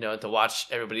 to watch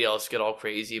everybody else get all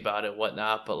crazy about it and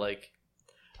whatnot. But, like,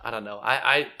 I don't know.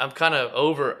 I'm kind of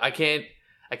over. I can't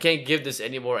give this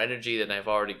any more energy than I've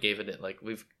already given it. Like,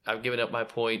 I've given up my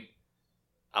point.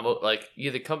 I'm like, you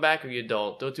either come back or you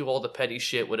don't. Don't do all the petty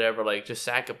shit, whatever. Like, just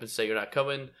sack up and say you're not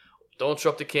coming. Don't show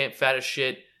up to camp fat as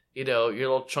shit. You're a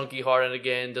little chunky Harden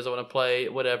again, doesn't want to play,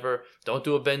 whatever. Don't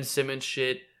do a Ben Simmons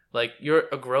shit. Like, you're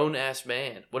a grown-ass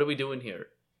man. What are we doing here?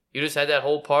 You just had that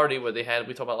whole party where we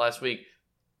talked about last week,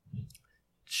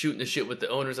 shooting the shit with the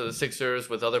owners of the Sixers,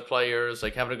 with other players,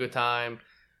 like, having a good time.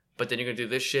 But then you're going to do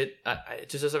this shit? It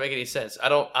just doesn't make any sense. I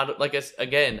don't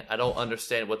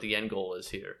understand what the end goal is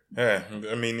here. Yeah,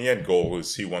 I mean, the end goal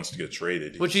is he wants to get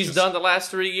traded. Which he's done the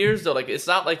last 3 years, though. Like, it's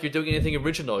not like you're doing anything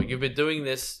original. You've been doing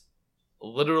this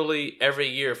literally every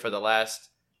year for the last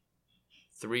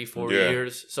 3-4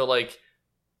 years. So, like,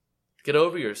 get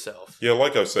over yourself. Yeah,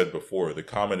 like I said before, the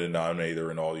common denominator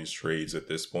in all these trades at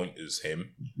this point is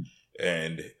him.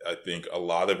 And I think a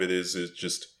lot of it is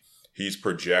just... he's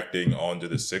projecting onto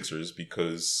the Sixers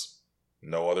because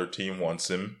no other team wants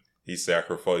him. He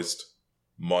sacrificed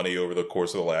money over the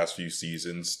course of the last few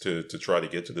seasons to try to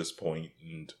get to this point,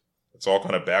 and it's all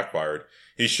kind of backfired.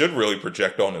 He should really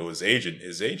project onto his agent.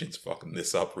 His agent's fucking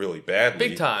this up really badly.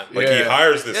 Big time. Like, he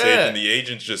hires this agent, the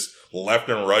agent's just left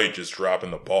and right just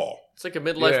dropping the ball. It's like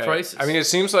a midlife crisis. I mean, it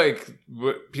seems like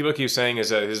what people keep saying is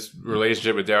that his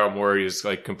relationship with Daryl Morey is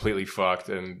like completely fucked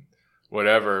and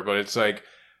whatever. But it's like,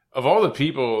 of all the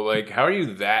people, like, how are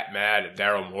you that mad at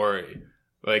Daryl Morey?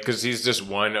 Like, because he's just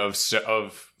one of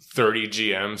 30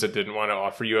 GMs that didn't want to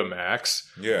offer you a max.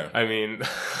 Yeah. I mean,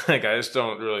 like, I just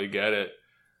don't really get it.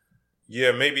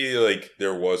 Yeah, maybe like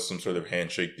there was some sort of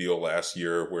handshake deal last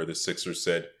year where the Sixers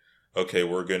said, okay,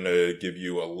 we're going to give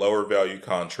you a lower value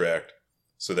contract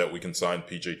so that we can sign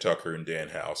PJ Tucker and Dan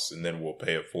House, and then we'll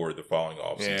pay it forward the following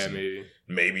offseason. Yeah,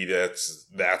 maybe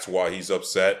that's why he's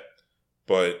upset.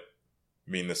 But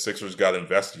I mean, the Sixers got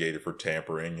investigated for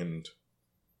tampering, and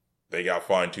they got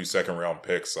fined 2 second-round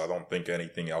picks. I don't think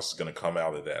anything else is going to come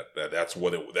out of that.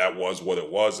 That was what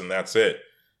it was, and that's it.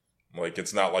 Like,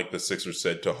 it's not like the Sixers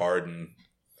said to Harden,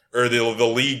 or the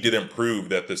league didn't prove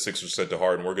that the Sixers said to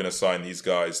Harden, we're going to sign these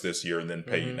guys this year and then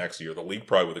pay you next year. The league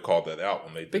probably would have called that out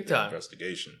when they did the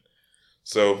investigation.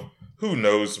 So, who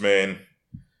knows, man?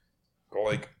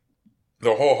 Like,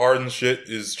 the whole Harden shit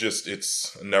is just,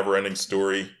 it's a never-ending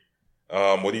story.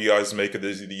 What do you guys make of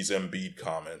these Embiid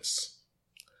comments?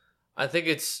 I think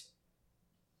it's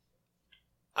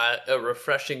a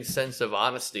refreshing sense of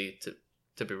honesty,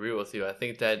 to be real with you. I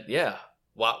think that,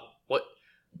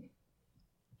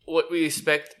 what we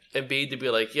expect Embiid to be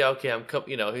like,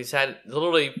 he's had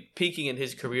literally peaking in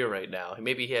his career right now.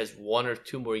 Maybe he has 1 or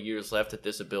 2 more years left at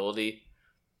this ability.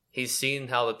 He's seen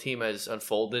how the team has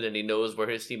unfolded, and he knows where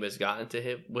his team has gotten to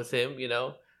him with him.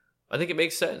 I think it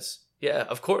makes sense. Yeah,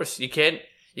 of course you can't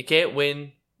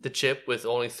win the chip with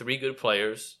only 3 good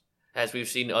players, as we've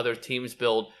seen other teams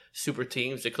build super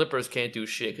teams. The Clippers can't do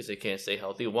shit because they can't stay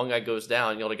healthy. 1 guy goes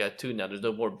down, you only got 2 now. There's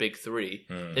no more big 3.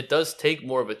 It does take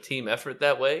more of a team effort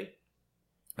that way.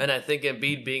 And I think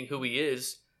Embiid, being who he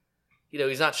is,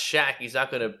 he's not Shaq. He's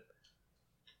not going to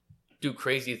do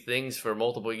crazy things for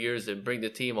multiple years and bring the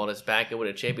team on his back and win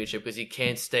a championship because he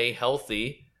can't stay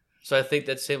healthy. So I think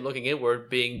that's him looking inward,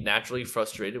 being naturally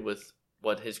frustrated with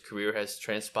what his career has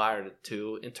transpired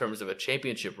to in terms of a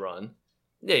championship run.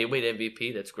 Yeah, he made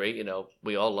MVP. That's great.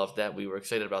 We all loved that. We were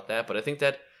excited about that. But I think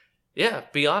that,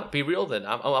 be real then.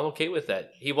 I'm okay with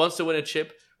that. He wants to win a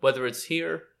chip, whether it's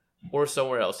here or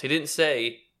somewhere else. He didn't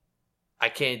say, I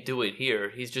can't do it here.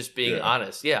 He's just being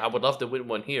honest. Yeah, I would love to win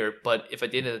one here, but if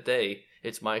at the end of the day,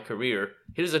 it's my career,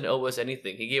 he doesn't owe us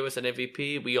anything. He gave us an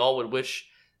MVP. We all would wish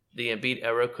the Embiid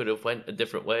era could have went a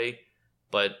different way.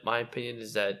 But my opinion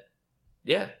is that,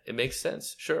 it makes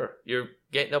sense. Sure, you're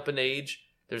getting up in age.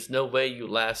 There's no way you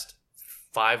last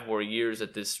 5 more years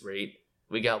at this rate.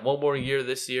 We got 1 more year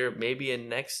this year, maybe in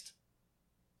next.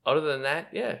 Other than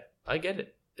that, I get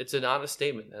it. It's an honest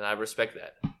statement, and I respect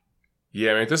that.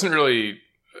 Yeah, I mean, it doesn't really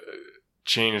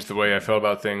change the way I felt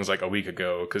about things like a week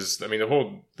ago. Because, I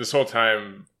mean, this whole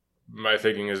time, my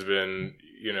thinking has been,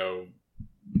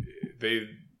 they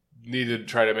need to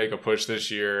try to make a push this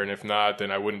year. And if not,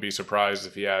 then I wouldn't be surprised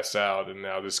if he asks out. And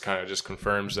now this kind of just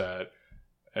confirms that.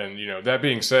 And, that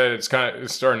being said, it's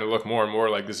starting to look more and more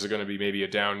like this is going to be maybe a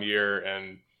down year.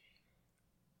 And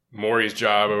Morey's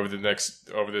job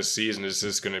over this season is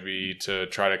just going to be to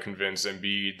try to convince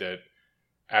Embiid that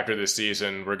after this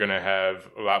season, we're going to have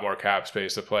a lot more cap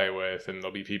space to play with, and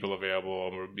there'll be people available,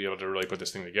 and we'll be able to really put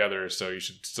this thing together, so you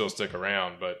should still stick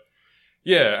around. But,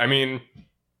 I mean,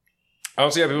 I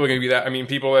don't see how people are going to be that. I mean,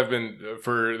 people have been,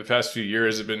 for the past few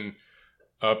years, have been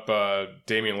up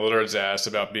Damian Lillard's ass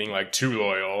about being, like, too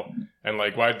loyal, and,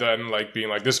 like, why then, like, being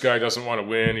like, this guy doesn't want to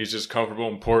win, he's just comfortable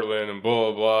in Portland, and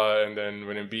blah, blah, blah, and then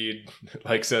when Embiid,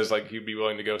 like, says, like, he'd be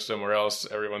willing to go somewhere else,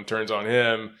 everyone turns on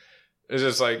him. It's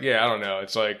just like, I don't know.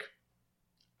 It's like,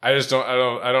 I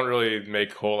don't really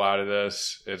make a whole lot of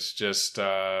this. It's just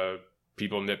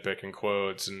people nitpicking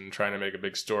quotes and trying to make a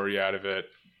big story out of it.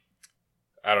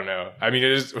 I don't know. I mean,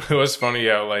 it was funny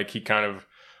how, like, he kind of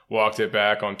walked it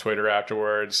back on Twitter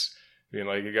afterwards, being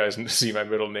like, you guys see my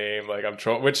middle name, like, I'm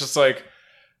trolling, which is like,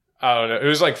 I don't know. It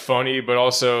was, like, funny, but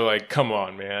also, like, come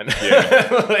on, man.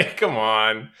 Yeah. Like, come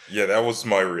on. Yeah, that was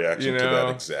my reaction to that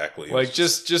exactly. Like,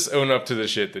 just own up to the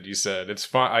shit that you said. It's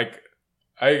fine.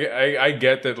 I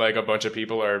get that, like, a bunch of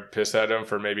people are pissed at him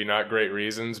for maybe not great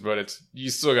reasons, but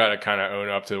you still got to kind of own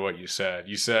up to what you said.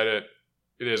 You said it.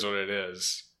 It is what it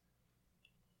is.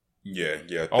 Yeah.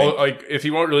 Like, if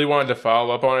you really wanted to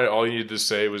follow up on it, all you needed to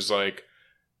say was, like,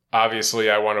 obviously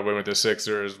I want to win with the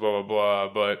Sixers, blah, blah,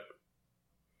 blah, but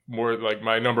more like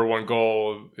my number one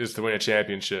goal is to win a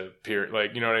championship, period.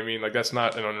 Like, you know what I mean? Like, that's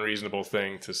not an unreasonable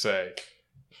thing to say.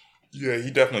 Yeah,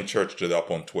 he definitely churched it up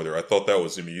on Twitter. I thought that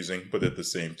was amusing, but at the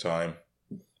same time,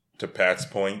 to Pat's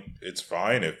point, it's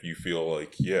fine if you feel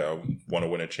like, I want to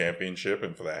win a championship,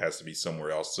 and if that has to be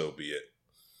somewhere else, so be it.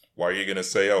 why are you going to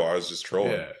say, oh, I was just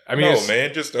trolling? Yeah. I mean, no,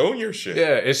 man, just own your shit.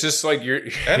 Yeah, it's just like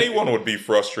anyone would be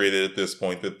frustrated at this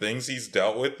point. The things he's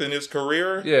dealt with in his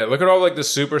career. Yeah, look at all like the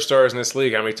superstars in this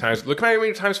league. How many times? Look how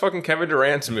many times fucking Kevin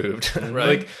Durant's moved.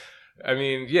 Right. Like, I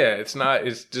mean, yeah, it's not.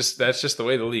 It's just that's just the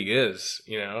way the league is.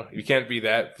 You know, you can't be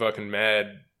that fucking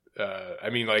mad. I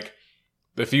mean, like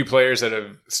the few players that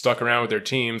have stuck around with their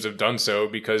teams have done so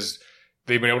because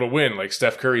they've been able to win. Like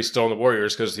Steph Curry's still in the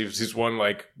Warriors because he's won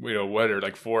like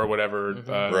like 4 or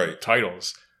whatever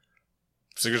titles.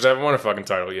 Sixers haven't won a fucking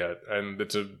title yet, and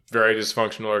it's a very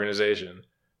dysfunctional organization.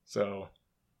 So,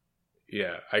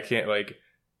 yeah, I can't like.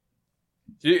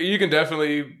 You can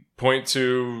definitely point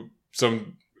to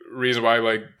some reason why,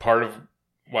 like, part of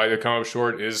why they come up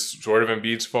short is sort of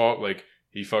Embiid's fault. Like,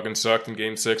 he fucking sucked in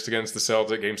Game 6 against the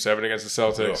Celtics, Game 7 against the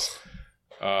Celtics.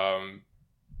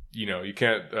 You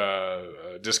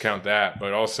can't discount that,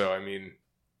 but also, I mean,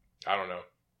 I don't know.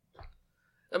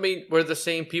 I mean, we're the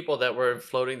same people that were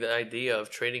floating the idea of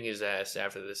trading his ass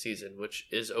after the season, which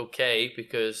is okay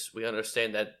because we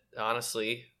understand that,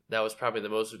 honestly, that was probably the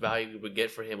most value we would get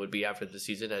for him would be after the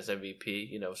season as MVP.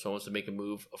 You know, if someone wants to make a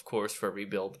move, of course, for a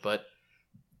rebuild. But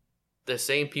the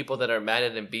same people that are mad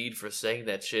at Embiid for saying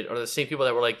that shit are the same people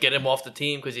that were like, get him off the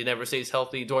team because he never stays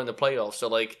healthy during the playoffs. So,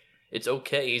 like, it's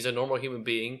okay. He's a normal human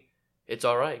being. It's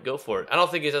all right. Go for it. I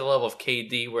don't think he's at the level of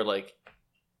KD where, like,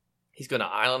 he's going to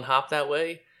island hop that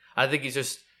way. I think he's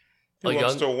just he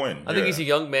wants to win. I think he's a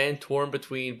young man torn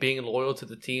between being loyal to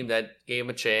the team that gave him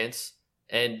a chance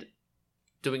and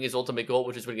doing his ultimate goal,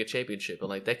 which is winning a championship. And,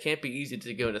 like, that can't be easy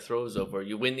to go in the throes of where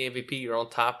you win the MVP, you're on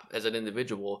top as an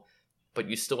individual, but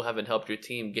you still haven't helped your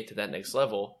team get to that next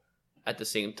level. At the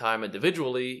same time,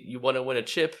 individually, you want to win a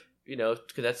chip, because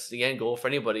that's the end goal for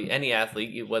anybody, any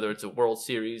athlete, whether it's a World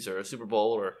Series or a Super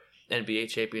Bowl or NBA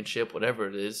championship, whatever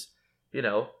it is,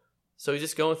 So he's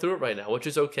just going through it right now, which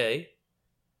is okay.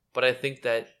 But I think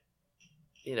that,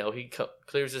 he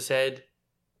clears his head,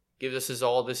 gives us his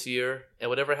all this year, and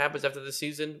whatever happens after the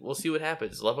season, we'll see what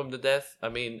happens. Love him to death. I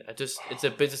mean, it's a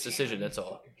business decision, that's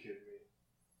all.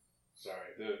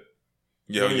 Sorry,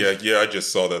 Yeah, I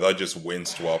just saw that. I just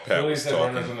winced while Pat was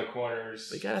talking. Runners in the corners.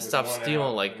 They gotta stop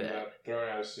stealing like that. Throwing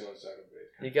out a stealing second base.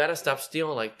 You gotta stop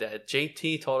stealing like that.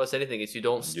 JT taught us anything is you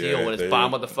don't steal when it's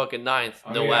bottom of the fucking ninth.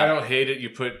 I don't hate it.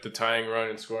 You put the tying run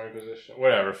in scoring position.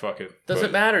 Whatever, fuck it.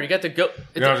 Doesn't matter. You got to go.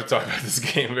 We don't have to talk about this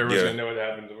game. Everyone's gonna know what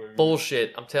happened.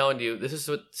 Bullshit. I'm telling you, this is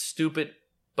a stupid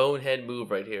bonehead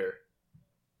move right here.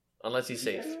 Unless he's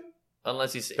safe.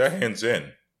 That hand's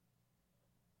in.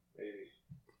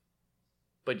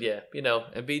 But yeah,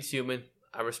 Embiid's human.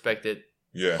 I respect it.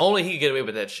 Yeah. Only he can get away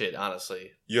with that shit,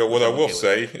 honestly. Yeah, what I will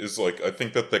say is, like, I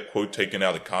think that quote taken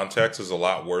out of context is a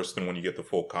lot worse than when you get the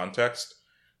full context.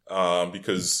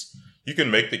 Because you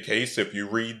can make the case if you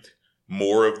read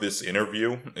more of this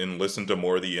interview and listen to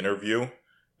more of the interview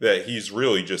that he's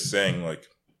really just saying, like,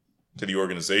 to the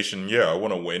organization, yeah, I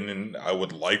want to win and I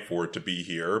would like for it to be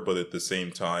here, but at the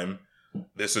same time,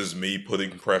 this is me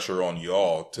putting pressure on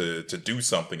y'all to do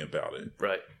something about it.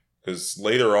 Right. Because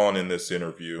later on in this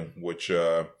interview, which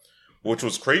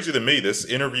was crazy to me, this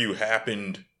interview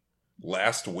happened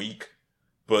last week,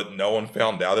 but no one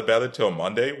found out about it till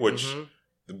Monday, which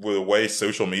the way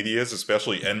social media is,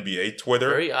 especially NBA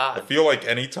Twitter. Very odd. I feel like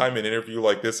anytime an interview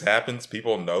like this happens,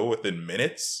 people know within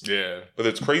minutes. Yeah. But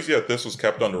it's crazy that this was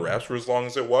kept under wraps for as long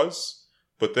as it was.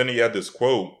 But then he had this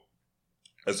quote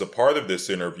as a part of this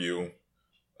interview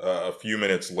a few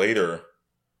minutes later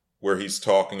where he's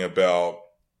talking about,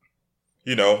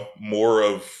 more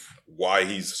of why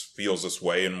he feels this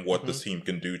way and what this team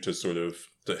can do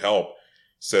to help.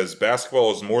 Says,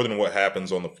 basketball is more than what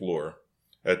happens on the floor.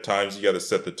 At times, you got to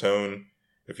set the tone.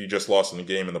 If you just lost in a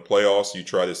game in the playoffs, you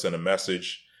try to send a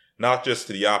message, not just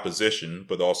to the opposition,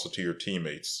 but also to your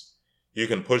teammates. You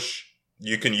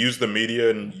can use the media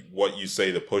and what you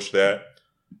say to push that.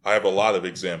 I have a lot of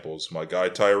examples. My guy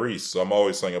Tyrese, I'm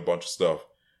always saying a bunch of stuff.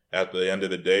 At the end of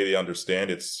the day, they understand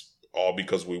it's all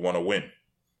because we want to win.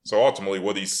 So ultimately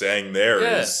what he's saying there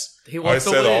is, I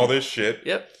said all this shit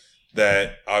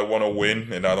that I want to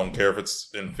win, and I don't care if it's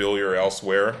in Philly or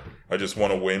elsewhere. I just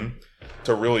want to win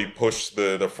to really push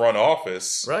the front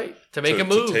office. Right. To make a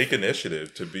move. To take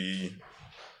initiative, to be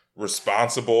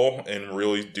responsible and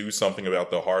really do something about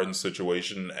the Harden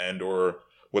situation and or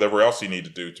whatever else you need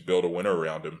to do to build a winner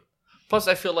around him. Plus,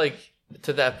 I feel like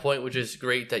to that point, which is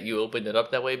great that you opened it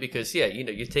up that way because,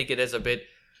 you take it as a bit.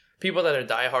 People that are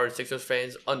diehard Sixers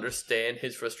fans understand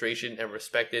his frustration and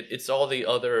respect it. It's all the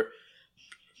other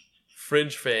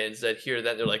fringe fans that hear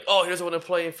that. They're like, oh, he doesn't want to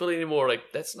play in Philly anymore.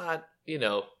 Like, that's not,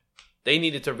 they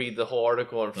needed to read the whole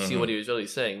article and see what he was really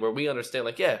saying. Where we understand,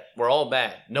 like, yeah, we're all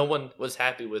mad. No one was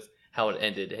happy with how it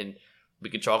ended, and we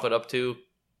could chalk it up to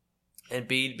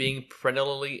Embiid being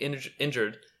perennially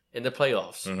injured in the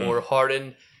playoffs, or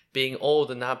Harden being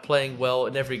old and not playing well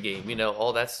in every game,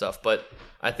 all that stuff. But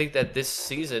I think that this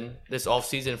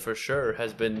offseason for sure,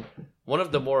 has been one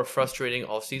of the more frustrating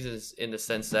off seasons in the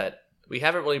sense that we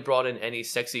haven't really brought in any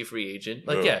sexy free agent.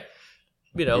 Like,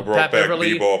 we brought Pat back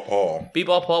Beverly,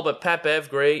 B-Ball Paul, but Pat Bev,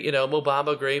 great. Mo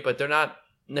Bamba, great, but they're not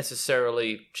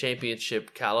necessarily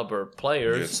championship caliber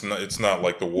players. It's not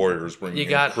like the Warriors bringing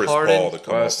in Chris Harden, Paul to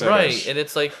come up. Right, and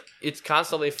it's like, it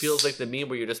constantly feels like the meme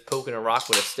where you're just poking a rock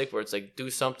with a stick, where it's like, do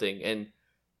something. And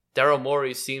Daryl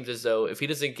Morey seems as though if he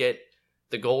doesn't get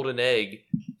the golden egg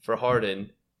for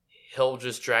Harden, he'll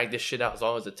just drag this shit out as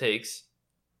long as it takes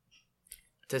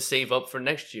to save up for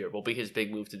next year. Will be his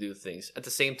big move to do things. At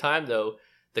the same time, though,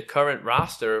 the current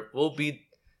roster will be,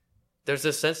 there's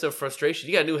a sense of frustration.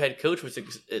 You got a new head coach, which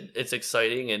it's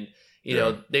exciting, and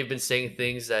they've been saying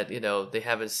things that they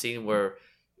haven't seen, where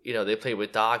they played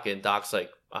with Doc, and Doc's like,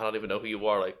 I don't even know who you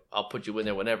are, like, I'll put you in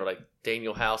there whenever, like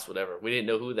Daniel House, whatever. We didn't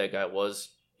know who that guy was.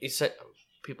 He said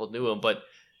people knew him, but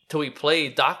until he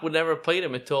played, Doc would never have played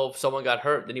him until someone got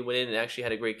hurt. Then he went in and actually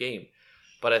had a great game.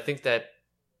 But I think that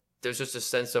there's just a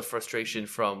sense of frustration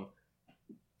from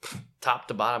top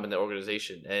to bottom in the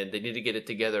organization, and they need to get it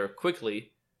together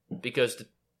quickly, because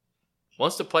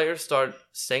once the players start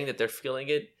saying that they're feeling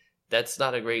it, that's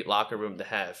not a great locker room to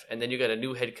have. And then you got a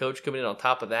new head coach coming in on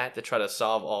top of that to try to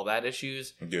solve all that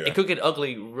issues. Yeah. It could get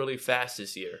ugly really fast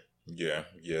this year. Yeah,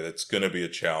 that's going to be a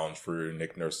challenge for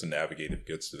Nick Nurse to navigate if it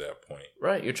gets to that point.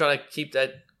 Right, you're trying to keep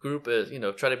that group,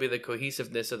 try to be the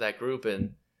cohesiveness of that group,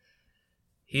 and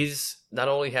he's not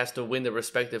only has to win the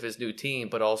respect of his new team,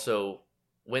 but also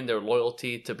win their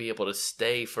loyalty to be able to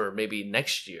stay for maybe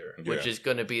next year, which is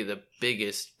going to be the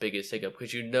biggest hiccup,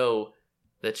 because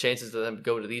the chances of them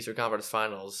going to the Eastern Conference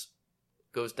Finals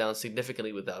goes down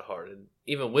significantly without Harden.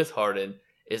 Even with Harden,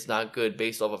 it's not good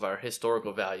based off of our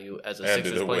historical value as a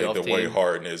Sixers playoff team. The way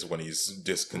Harden is when he's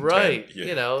discontent. Right,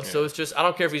 so it's just, I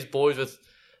don't care if he's boys with,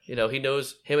 he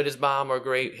knows him and his mom are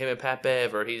great, him and Pat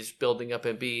Bev, or he's building up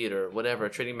Embiid or whatever,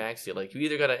 trading Maxey. Like, you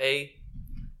either got to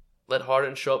let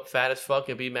Harden show up fat as fuck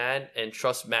and be mad and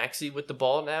trust Maxey with the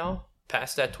ball now,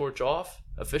 pass that torch off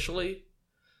officially,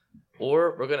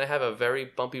 or we're going to have a very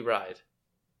bumpy ride.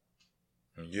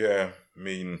 Yeah, I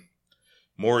mean,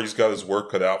 Morey's got his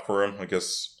work cut out for him. I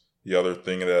guess the other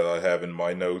thing that I have in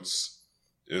my notes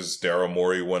is Daryl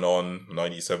Morey went on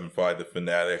 97.5 The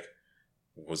Fanatic.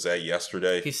 Was that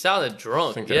yesterday? He sounded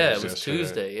drunk. Yeah, it was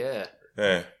Tuesday,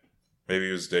 yeah. Maybe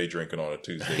he was day drinking on a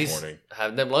Tuesday morning.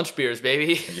 Having them lunch beers,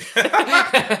 baby.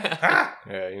 Yeah,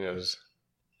 he knows.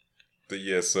 But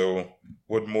yeah, so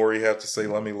what did Morey have to say?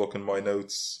 Let me look in my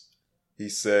notes. He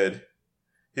said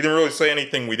he didn't really say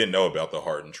anything we didn't know about the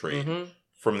Harden trade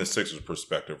from the Sixers'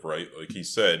 perspective, right? Like, he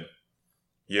said,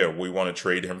 yeah, we want to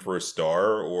trade him for a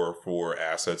star or for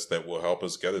assets that will help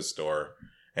us get a star.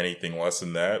 Anything less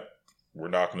than that, we're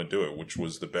not going to do it, which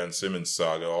was the Ben Simmons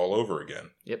saga all over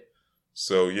again. Yep.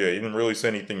 So, yeah, he didn't really say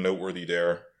anything noteworthy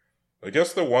there. I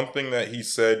guess the one thing that he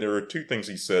said, there were two things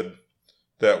he said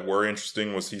that were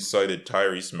interesting, was he cited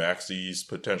Tyrese Maxey's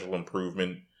potential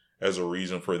improvement as a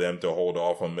reason for them to hold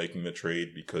off on making the trade,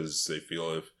 because they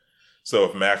feel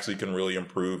if Maxey can really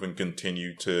improve and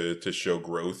continue to show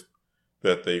growth,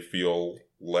 that they feel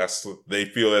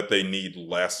that they need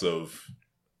less of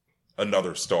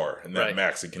another star, and that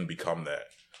Maxey can become that.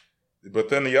 But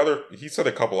then he said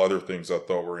a couple other things I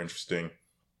thought were interesting.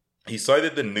 He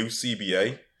cited the new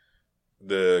CBA,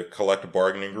 the collective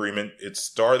bargaining agreement. It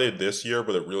started this year,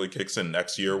 but it really kicks in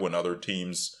next year when other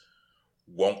teams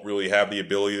won't really have the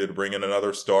ability to bring in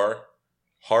another star.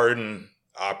 Harden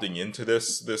opting into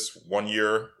this 1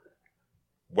 year,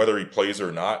 whether he plays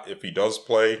or not. If he does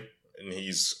play and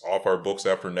he's off our books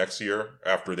after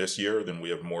this year, then we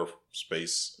have more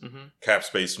space, cap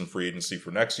space and free agency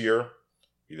for next year.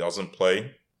 He doesn't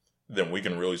play, then we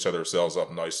can really set ourselves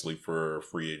up nicely for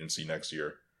free agency next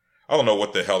year. I don't know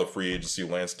what the hell the free agency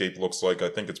landscape looks like. I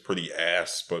think it's pretty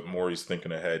ass, but Morey's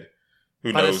thinking ahead.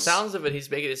 Who knows? By the sounds of it, he's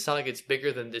making it sound like it's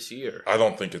bigger than this year. I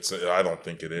don't think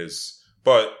it is.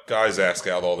 But guys ask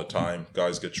out all the time.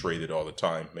 Guys get traded all the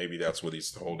time. Maybe that's what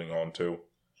he's holding on to.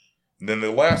 And then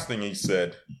the last thing he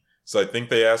said, so I think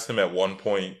they asked him at one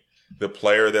point the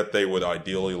player that they would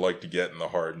ideally like to get in the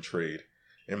Harden trade.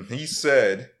 And he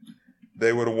said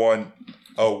they would want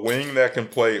a wing that can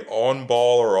play on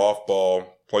ball or off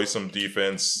ball, play some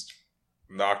defense,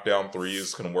 knock down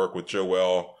threes, can work with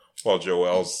Joel while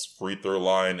Joel's free throw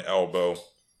line, elbow.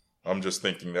 I'm just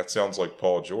thinking that sounds like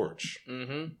Paul George.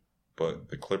 Mm-hmm. But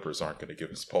the Clippers aren't going to give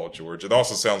us Paul George. It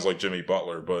also sounds like Jimmy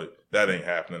Butler, but that ain't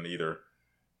happening either.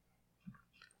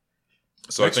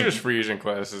 So Next year's free agent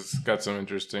class has got some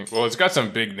interesting... Well, it's got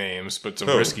some big names, but some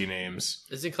risky names.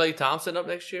 Isn't Klay Thompson up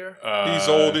next year? He's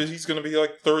old. He's going to be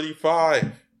like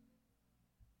 35.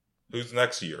 Who's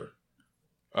next year?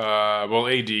 Well,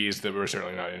 ADs that we're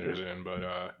certainly not interested in,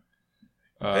 but...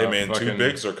 hey, man, 2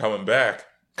 bigs are coming back.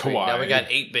 Kawhi. Now we got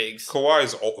 8 bigs.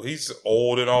 Kawhi's old. He's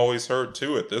old and always hurt,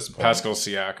 too, at this point. Pascal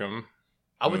Siakam.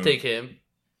 I would take him.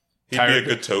 He'd be a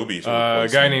good Toby. A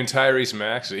guy named Tyrese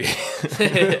Maxey.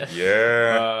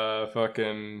 Yeah.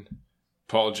 Fucking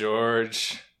Paul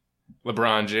George.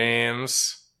 LeBron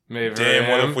James. Damn,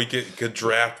 what if we could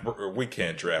draft... We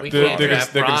can't draft.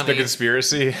 The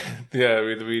conspiracy. Yeah,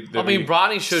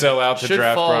 Bronny should sell out to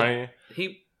draft Bronny.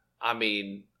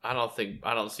 I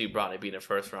don't see Bronny being a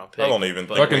first round pick. I don't even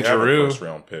think fucking we have Drew, a first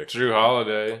round pick. Drew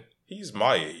Holiday. He's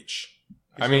my age.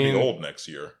 He's gonna be old next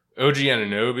year. OG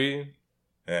Anunoby.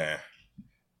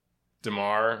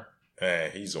 DeMar.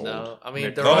 He's old. No, none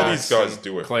of these guys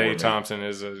do it. Klay Thompson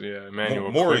is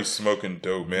Emmanuel. Morey's smoking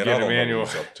dope, man. I don't know what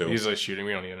he's up to. He's like shooting.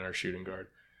 We don't need another shooting guard.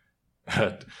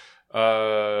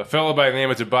 A fellow by the name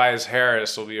of Tobias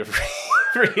Harris will be a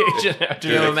free agent after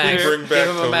Give him a max. Give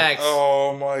him a max.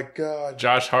 Oh my god.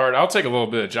 Josh Hart. I'll take a little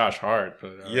bit of Josh Hart.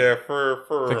 But,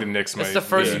 for I think the Knicks might. That's the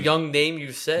first young name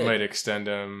you said. Might extend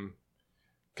him.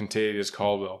 Contagious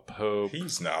Caldwell Pope.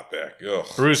 He's not that good.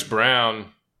 Bruce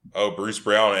Brown. Oh, Bruce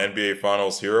Brown, NBA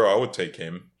Finals hero. I would take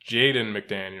him. Jaden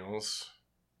McDaniels.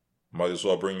 Might as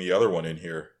well bring the other one in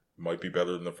here. Might be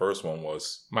better than the first one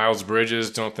was. Miles Bridges.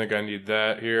 Don't think I need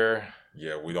that here.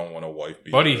 Yeah, we don't want a wife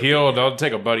beater. Buddy Hield. I'll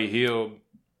take a Buddy Hield.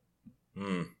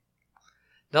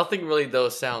 Nothing really, though,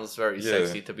 sounds very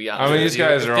sexy, to be honest. I mean, these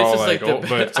guys are all like old,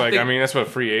 but it's like, that's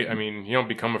what you don't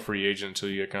become a free agent until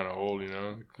you get kind of old, you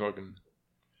know?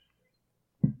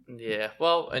 Yeah,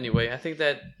 well, anyway, I think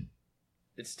that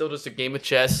it's still just a game of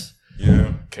chess.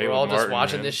 Yeah. We're all just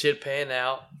watching this shit pan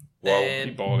out. Well,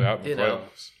 he balled out in the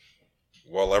playoffs.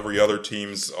 While every other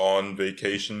team's on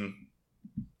vacation,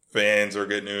 fans are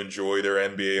getting to enjoy their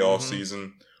NBA all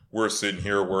season. We're sitting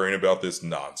here worrying about this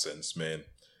nonsense, man.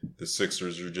 The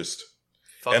Sixers are just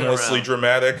endlessly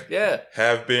dramatic. Yeah.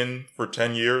 Have been for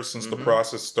 10 years since the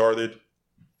process started.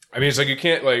 I mean, it's like you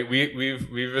can't, like,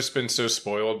 we've just been so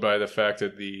spoiled by the fact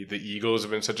that the Eagles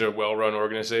have been such a well-run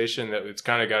organization that it's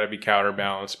kind of got to be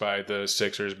counterbalanced by the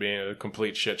Sixers being a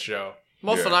complete shit show. I'm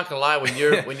also not gonna lie, when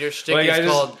your shtick like, is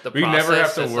called the we process, never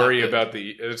have to worry about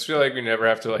the. I just feel like we never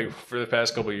have to, like, for the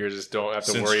past couple of years, just don't have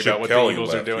to Since worry Chip about what Kelly the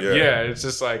Eagles left, are doing. yeah, it's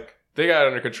just like they got it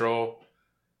under control.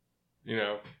 You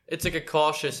know, it's like a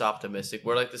cautious optimistic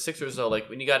where, like, the Sixers are like,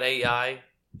 when you got AI,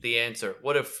 the answer.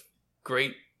 What if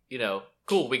great?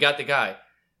 Cool, we got the guy.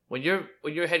 When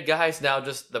your head guy's now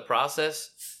just the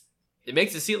process, it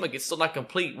makes it seem like it's still not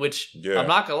complete. Which I'm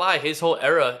not gonna lie, his whole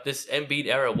era, this Embiid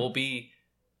era, will be.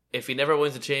 If he never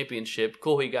wins the championship,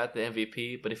 cool, he got the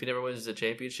MVP. But if he never wins the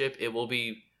championship, it will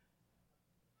be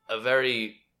a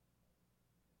very,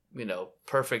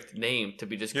 perfect name to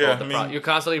be just called. You're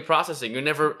constantly processing. You're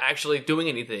never actually doing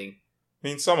anything. I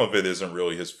mean, some of it isn't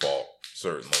really his fault,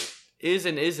 certainly. Is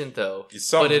and isn't, though.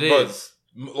 But it is.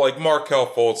 Like Markelle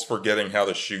Fultz forgetting how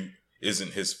to shoot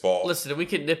isn't his fault. Listen, we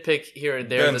can nitpick here and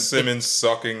there. Ben Simmons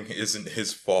sucking isn't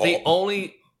his fault. The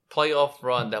only playoff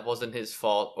run that wasn't his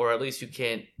fault, or at least you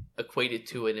can't equate it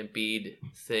to an Embiid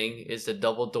thing, is the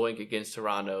double doink against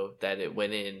Toronto that it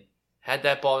went in. Had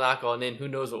that ball not gone in, who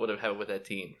knows what would have happened with that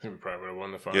team? I think we probably would have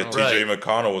won the final. Yeah, TJ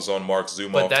McConnell was on Mark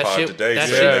Zumoff pod today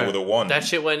saying they would have won. That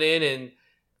shit went in, and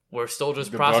we're still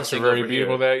just the processing. The Bucks were very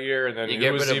beatable that year, and then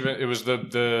it was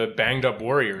the banged up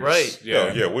Warriors, right?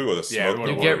 Yeah, we would have smoked.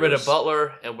 You get rid of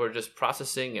Butler, and we're just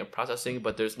processing,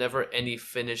 but there's never any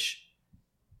finish.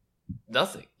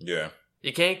 Nothing. Yeah.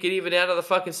 You can't get even out of the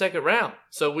fucking second round.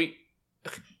 So the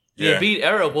Embiid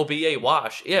era will be a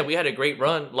wash. Yeah, we had a great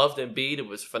run. Loved Embiid. It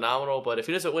was phenomenal. But if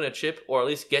he doesn't win a chip or at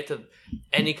least get to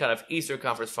any kind of Eastern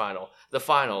Conference final, the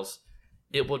finals,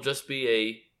 it will just be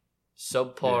a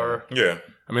subpar. Yeah.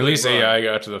 I mean, at least AI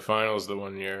got to the finals the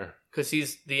one year. Because he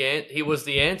was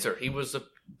the answer. He was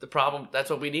the problem. That's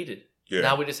what we needed. Yeah.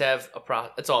 Now we just have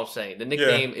that's all I'm saying. The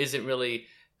nickname isn't really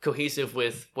cohesive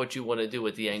with what you want to do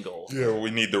with the end goal. Yeah,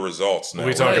 we need the results now.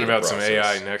 We'll be talking about some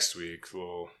AI next week.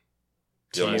 We'll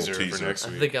teaser for next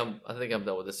week. I think I'm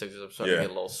done with the Sixers. I'm starting to get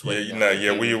a little sweaty.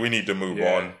 We need to move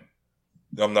on.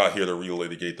 I'm not here to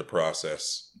relitigate the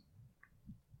process.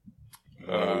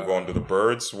 Move on to the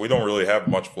Birds. We don't really have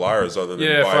much flyers other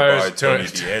than bye-bye Tony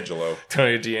DeAngelo.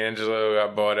 Tony DeAngelo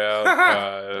got bought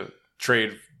out.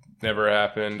 Trade Never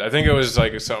happened. I think it was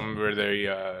like something where they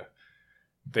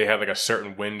had like a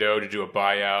certain window to do a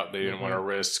buyout. They didn't want to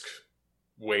risk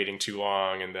waiting too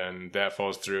long, and then that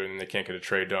falls through, and they can't get a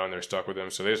trade done. They're stuck with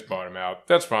him, so they just bought him out.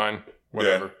 That's fine.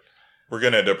 Whatever. Yeah. We're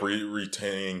going to end up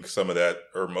retaining some of that,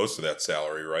 or most of that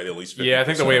salary, right? At least 50%. Yeah, I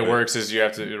think the way it works is you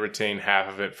have to retain half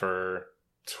of it for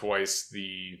twice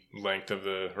the length of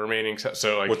the remaining.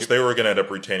 So like, which they were going to end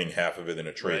up retaining half of it in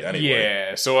a trade anyway.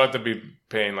 Yeah, so we'll have to be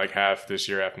paying like half this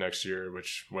year, half next year,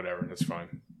 which whatever, that's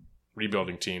fine.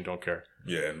 Rebuilding team, don't care.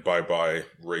 Yeah, and bye-bye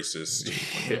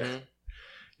racist. Yeah.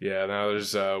 Yeah, now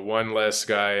there's one less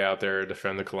guy out there to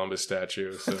defend the Columbus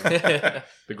statue. So the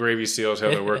Gravy Seals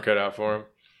have their work cut out for him.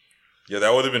 Yeah,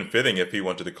 that would have been fitting if he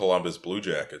went to the Columbus Blue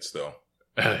Jackets, though.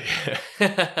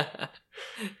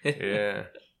 Yeah.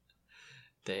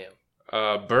 Damn.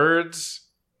 Birds.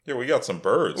 Yeah, we got some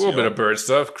birds. A little bit of bird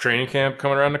stuff. Training camp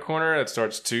coming around the corner. It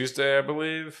starts Tuesday, I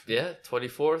believe. Yeah,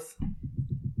 24th.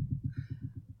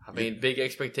 I mean, big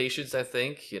expectations, I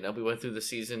think. We went through the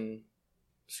season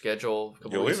schedule a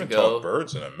couple weeks ago. We haven't talked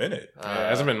birds in a minute. It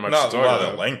hasn't been much Not to talk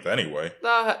about. at length, anyway.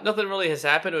 No, nothing really has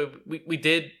happened. We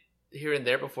did here and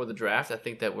there before the draft. I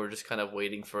think that we're just kind of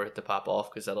waiting for it to pop off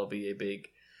because that'll be a big,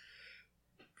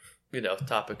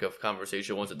 topic of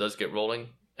conversation once it does get rolling.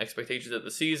 Expectations of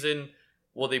the season.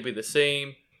 Will they be the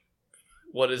same?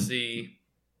 What is the,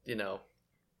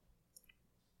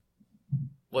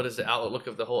 what is the outlook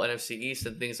of the whole NFC East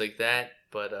and things like that?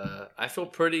 But I feel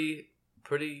pretty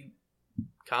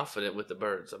confident with the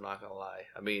birds. I'm not gonna lie.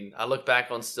 I mean, I look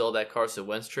back on still that Carson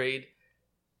Wentz trade.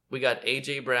 We got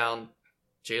A.J. Brown,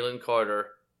 Jalen Carter,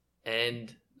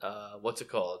 and what's it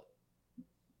called?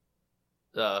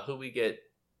 Who we get?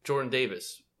 Jordan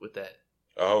Davis with that.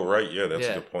 Oh, right. Yeah, that's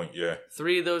a good point. Yeah.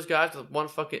 3 of those guys with one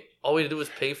fucking... All we had to do was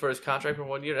pay for his contract for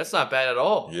 1 year. That's not bad at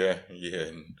all. Yeah.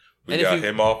 And we got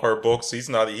him off our books. He's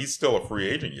still a free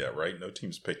agent yet, right? No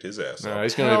team's picked his ass up. No,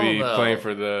 he's going to be playing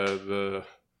for the...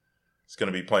 He's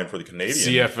going to be playing for the Canadian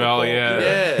CFL, football.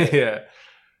 Yeah.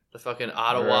 The fucking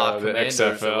Ottawa Commanders the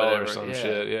XFL or whatever. some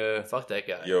shit, yeah. Fuck that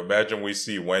guy. Yo, imagine we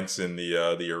see Wentz in the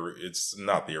it's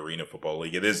not the Arena Football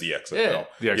League, it is the XFL. Yeah,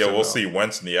 the XFL. Yeah, we'll see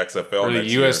Wentz in the XFL or the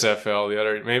next USFL, the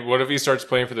other. Maybe what if he starts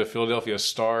playing for the Philadelphia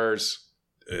Stars?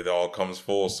 It all comes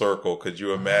full circle. Could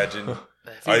you imagine?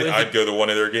 I'd go to one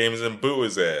of their games and boo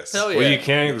his ass. Hell yeah. Well, you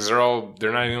can't because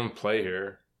they're not even going to play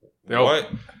here. What?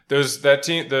 That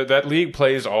team, that league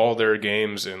plays all their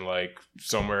games in like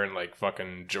somewhere in like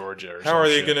fucking Georgia or How are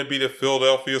they going to be the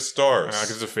Philadelphia Stars?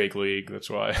 Because it's a fake league. That's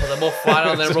why. Well, they'll both fly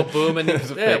on there, we'll boom, and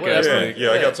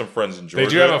I got some friends in Georgia. They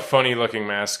do have a funny looking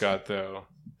mascot though.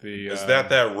 Is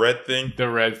that red thing? The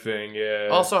red thing, yeah.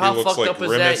 Also, how fucked up is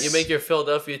that? You make your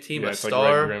Philadelphia team a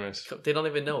star. Like they don't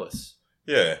even know us.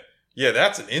 Yeah,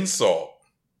 that's an insult.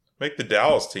 Make the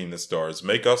Dallas team the Stars.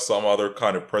 Make us some other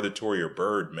kind of predatory or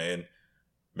bird, man.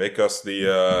 Make us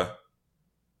the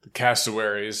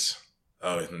cassowaries.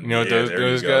 Oh,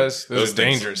 those guys? Those are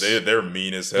dangerous. They're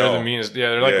mean as hell. They're the meanest.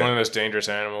 Yeah, they're like one of those dangerous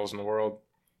animals in the world.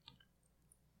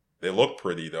 They look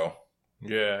pretty, though.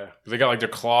 Yeah. But they got like their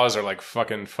claws are like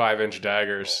fucking 5-inch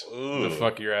daggers. Ugh. They'll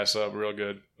fuck your ass up real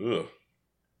good. Ugh.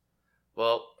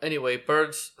 Well, anyway,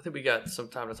 birds, I think we got some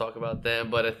time to talk about them,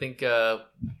 but I think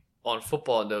on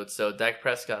football notes, so Dak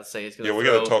Prescott saying he's going to we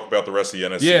got to talk about the rest of the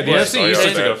NFC. Yeah, the NFC East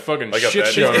is like a fucking shit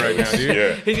show right now, dude.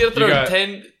 Yeah. He's going to throw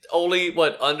 10,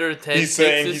 under 10 He's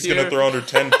saying he's going to throw under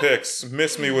 10 picks.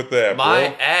 Miss me with that, bro.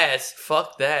 My ass,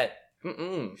 fuck that.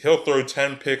 He'll throw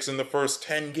 10 picks in the first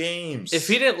 10 games. If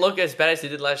he didn't look as bad as he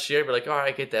did last year, I'd be like, all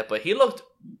right, I get that. But he looked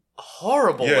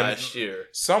horrible last year.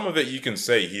 Some of it you can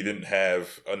say he didn't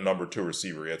have a number 2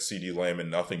 receiver. He had CeeDee Lamb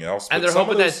and nothing else. And they're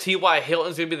hoping that T.Y.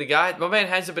 Hilton's going to be the guy. My man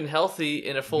hasn't been healthy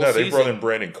in a full season. No, they brought in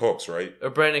Brandon Cooks, right?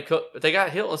 Or Brandon Cook. But they got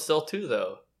Hilton still too,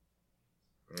 though.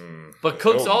 But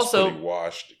Cooks also... pretty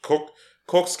washed.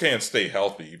 Cooks can't stay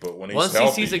healthy, but when he's healthy...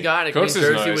 Once he sees a guy in a green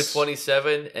jersey with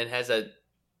 27 and has a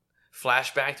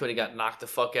flashback to when he got knocked the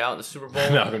fuck out in the Super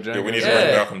Bowl. Malcolm Jenkins. Yeah, we need to bring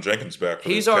Malcolm Jenkins back.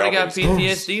 He's already got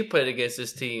PTSD playing against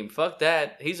his team. Fuck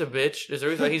that. He's a bitch. There's a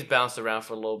reason why he's bounced around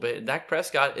for a little bit. Dak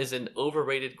Prescott is an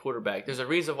overrated quarterback. There's a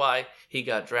reason why he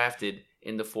got drafted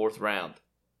in the 4th round.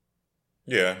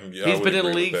 Yeah, he's been in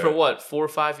the league for what, 4 or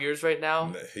 5 years right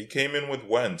now? He came in with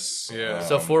Wentz. Yeah.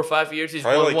 So 4 or 5 years, he's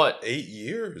won what? 8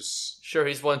 years. Sure,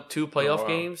 he's won 2 playoff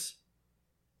games.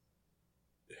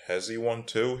 Has he won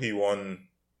 2?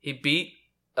 He beat...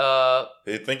 I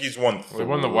think he's won 3. He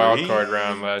won the wild card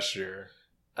round last year.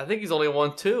 I think he's only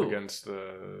won 2. Against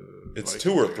the... It's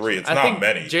 2 or 3. It's not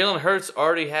many. Jalen Hurts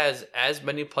already has as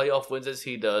many playoff wins as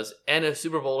he does, and a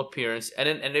Super Bowl appearance, and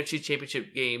an NFC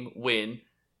Championship game win.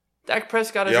 Dak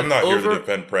Prescott is I'm not here to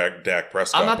defend Dak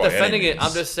Prescott. I'm not defending it.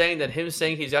 I'm just saying that him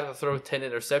saying he's got to throw 10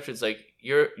 interceptions, like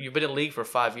you've been in the league for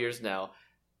 5 years now,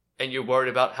 and you're worried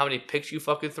about how many picks you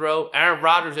fucking throw. Aaron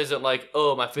Rodgers isn't like,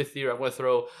 oh, my 5th year, I'm going to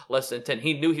throw less than 10.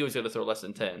 He knew he was going to throw less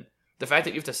than 10. The fact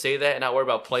that you have to say that and not worry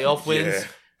about playoff wins,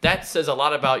 that says a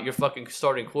lot about your fucking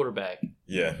starting quarterback.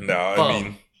 Yeah, no, I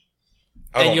mean...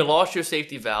 And you lost your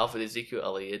safety valve with Ezekiel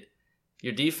Elliott.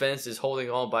 Your defense is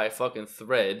holding on by a fucking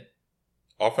thread.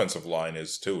 Offensive line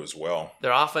is too as well.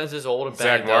 Their offense is old and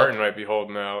Zach banged Martin up. might be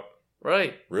holding out.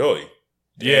 Right. Really?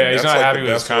 Yeah, Damn, he's not happy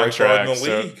with his contract. In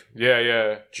the league.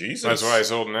 Yeah. Jesus. That's why he's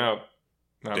holding out.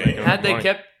 Had they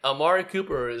kept Amari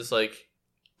Cooper, is like...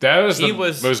 That was the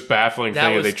most baffling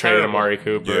thing that they traded Amari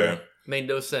Cooper. Yeah. Made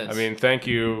no sense. I mean, thank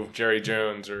you, Jerry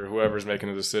Jones, or whoever's making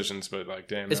the decisions, but like,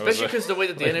 damn. Especially because the way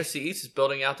that the NFC East is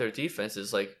building out their defense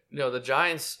is like, the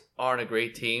Giants aren't a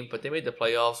great team, but they made the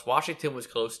playoffs. Washington was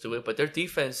close to it, but their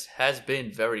defense has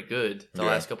been very good the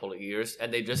last couple of years,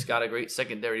 and they just got a great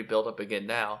secondary build up again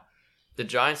now. The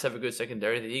Giants have a good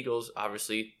secondary. The Eagles,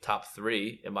 obviously, top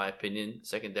 3, in my opinion,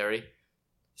 secondary.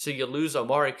 So you lose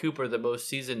Amari Cooper, the most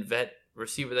seasoned vet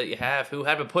receiver that you have, who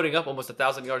had been putting up almost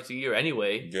 1,000 yards a year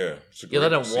anyway. Yeah. You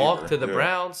let him walk to the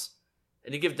Browns,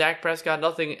 and you give Dak Prescott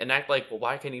nothing and act like, well,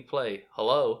 why can't he play?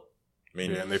 Hello? I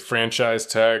mean, and they franchise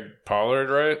tagged Pollard,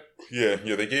 right? Yeah,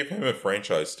 they gave him a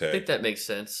franchise tag. I think that makes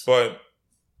sense. But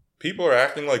people are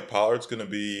acting like Pollard's going to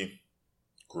be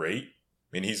great.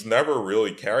 I mean, he's never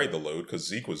really carried the load because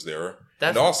Zeke was there.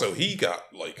 And also, he got,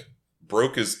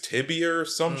 broke his tibia or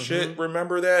some shit.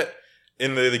 Remember that?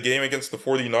 In the game against the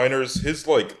 49ers, his,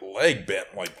 leg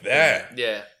bent like that.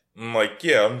 Yeah. I'm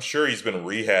I'm sure he's been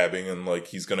rehabbing and,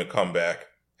 he's going to come back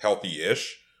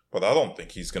healthy-ish. But I don't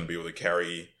think he's going to be able to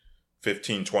carry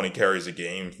 15, 20 carries a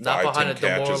game, 5, Not behind 10 a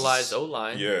catches. demoralized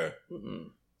O-line. Yeah.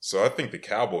 So I think the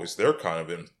Cowboys, they're kind of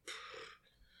in...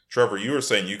 Trevor, you were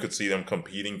saying you could see them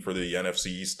competing for the NFC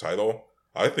East title.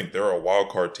 I think they're a wild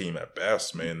card team at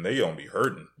best, man. They don't be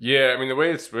hurting. Yeah, I mean, the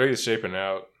way it's shaping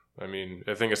out, I mean,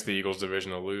 I think it's the Eagles'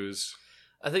 division to lose.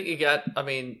 I think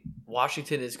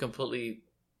Washington is completely...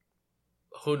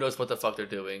 Who knows what the fuck they're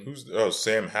doing.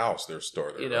 Sam Howell's their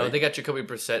starter, right? They got Jacoby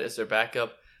Brissett as their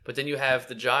backup. But then you have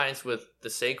the Giants with the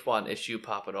Saquon issue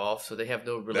popping off, so they have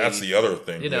no really... That's the other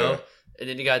thing, And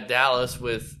then you got Dallas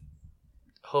with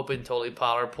hoping Tony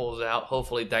Pollard pulls out.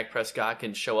 Hopefully Dak Prescott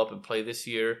can show up and play this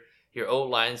year. Your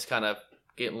O-line's kind of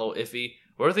getting a little iffy.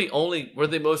 We're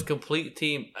the most complete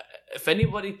team. If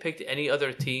anybody picked any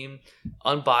other team,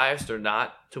 unbiased or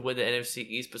not, to win the NFC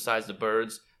East besides the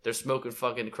Birds, they're smoking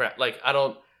fucking crap. I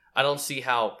don't see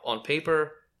how, on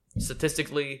paper,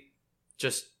 statistically,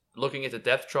 just looking at the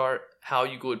depth chart, how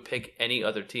you would pick any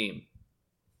other team.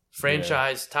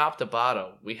 Franchise, top to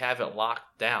bottom, we have it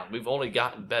locked down. We've only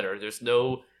gotten better. There's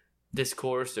no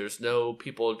discourse. There's no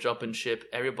people jumping ship.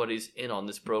 Everybody's in on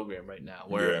this program right now.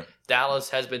 Where Dallas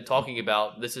has been talking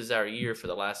about, this is our year for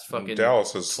the last fucking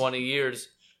Dallas has 20 years.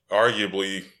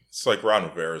 Arguably, it's Ron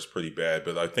Rivera is pretty bad,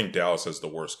 but I think Dallas has the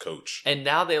worst coach. And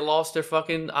now they lost their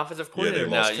fucking offensive coordinator.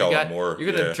 They lost Kellen Moore.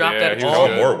 You're going to drop that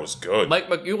Kellen Moore was good. Mike,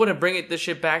 you want to bring this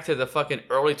shit back to the fucking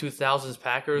early 2000s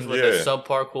Packers with a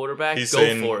subpar quarterback?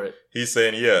 Go for it. He's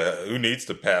saying, who needs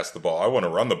to pass the ball? I want to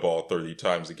run the ball 30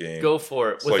 times a game. Go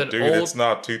for it. It's it's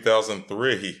not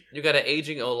 2003. You got an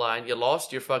aging O-line. You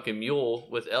lost your fucking mule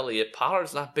with Elliott.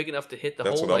 Pollard's not big enough to hit the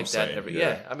hole like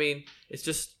that. I mean, it's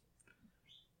just...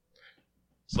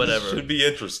 Whatever. Should be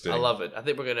interesting. I love it. I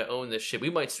think we're going to own this shit. We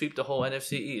might sweep the whole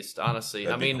NFC East, honestly.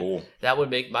 That'd be cool. That would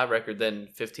make my record then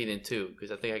 15-2,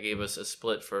 because I think I gave us a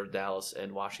split for Dallas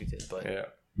and Washington. But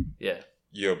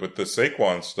Yeah, but the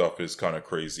Saquon stuff is kind of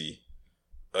crazy.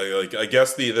 I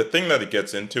guess the thing that it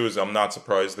gets into is I'm not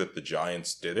surprised that the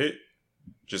Giants did it,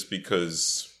 just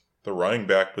because the running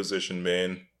back position,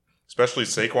 man, especially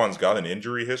Saquon's got an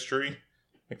injury history.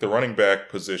 The running back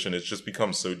position has just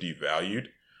become so devalued,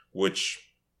 which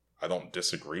I don't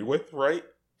disagree with, right?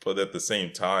 But at the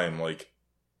same time,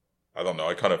 I don't know,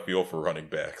 I kind of feel for running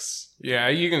backs. Yeah,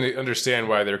 you can understand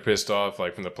why they're pissed off,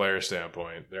 from the player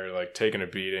standpoint. They're, taking a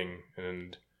beating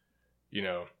and,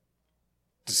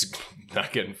 just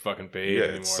not getting fucking paid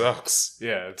anymore. It sucks.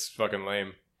 Yeah, it's fucking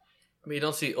lame. I mean, you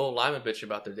don't see old linemen bitch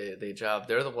about their day-to-day job.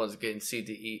 They're the ones getting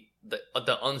CTE,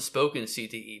 the unspoken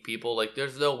CTE people.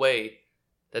 There's no way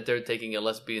that they're taking a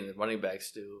less beating than running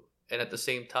backs do. And at the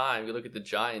same time, you look at the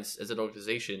Giants as an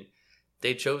organization,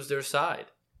 they chose their side.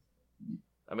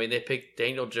 I mean, they picked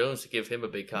Daniel Jones to give him a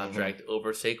big contract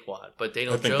over Saquon. But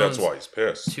Daniel Jones, that's why he's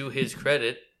pissed. To his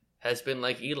credit, has been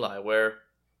like Eli, where,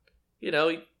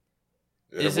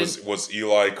 was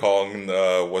Eli calling,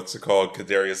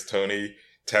 Kadarius Toney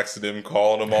texting him,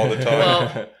 calling him all the time.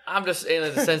 Well, I'm just saying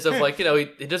in the sense of like,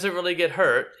 he doesn't really get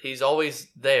hurt. He's always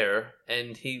there,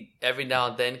 and he every now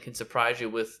and then can surprise you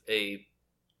with a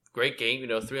great game.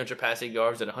 300 passing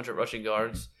yards and 100 rushing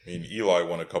yards. I mean, Eli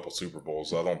won a couple Super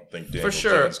Bowls. I don't think Daniel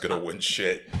Jones is going to win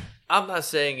shit. I'm not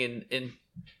saying in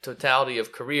totality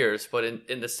of careers, but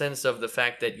in the sense of the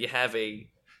fact that you have a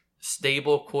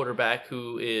stable quarterback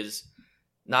who is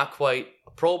not quite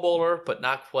a Pro Bowler, but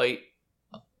not quite,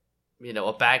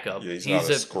 a backup. Yeah, he's not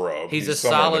a scrub. He's a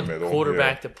solid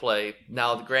quarterback to play.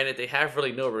 Now, granted, they have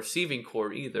really no receiving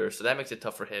core either, so that makes it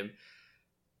tough for him.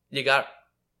 They got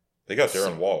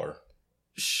Darren Waller.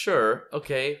 Sure,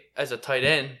 okay, as a tight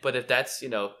end, but if that's,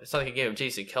 it's not like you gave him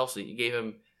Jason Kelce. You gave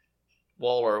him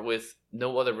Waller with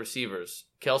no other receivers.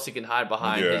 Kelce can hide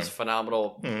behind his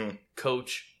phenomenal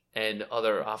coach and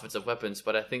other offensive weapons,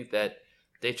 but I think that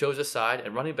they chose a side,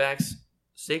 and running backs,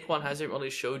 Saquon hasn't really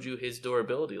showed you his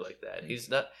durability like that. You're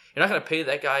not going to pay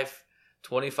that guy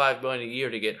 $25 million a year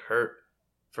to get hurt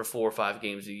for 4 or 5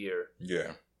 games a year.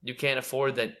 Yeah. You can't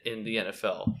afford that in the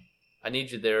NFL. I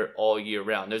need you there all year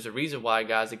round. There's a reason why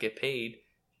guys that get paid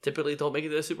typically don't make it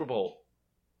to the Super Bowl.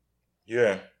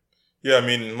 Yeah. Yeah, I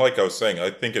mean, like I was saying,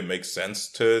 I think it makes sense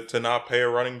to not pay a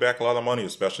running back a lot of money,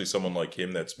 especially someone like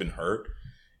him that's been hurt.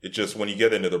 It just, when you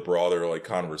get into the broader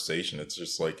conversation, it's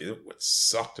just like, it would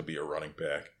suck to be a running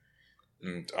back.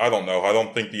 And I don't know. I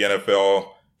don't think the NFL,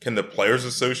 can the Players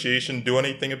Association do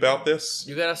anything about this?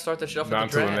 You got to start that shit off Not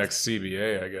with the draft. until the next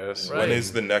CBA, I guess. Right. When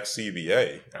is the next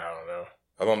CBA? I don't know.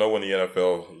 I don't know when the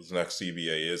NFL's next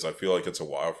CBA is. I feel like it's a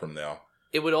while from now.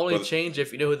 It would only change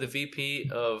if you know who the VP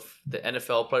of the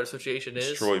NFL Players Association is.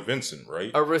 It's Troy Vincent,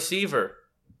 right? A receiver.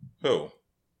 Who?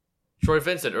 Troy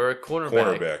Vincent, or a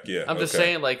cornerback. Cornerback, yeah. I'm just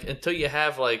saying, until you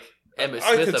have, Emmitt Smith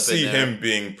I could up in there. see him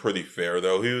being pretty fair,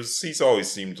 though. He's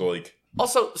always seemed like...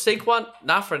 Also, Saquon,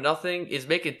 not for nothing, is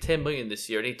making $10 million this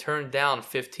year, and he turned down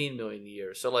 $15 million a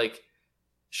year. So,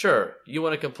 sure, you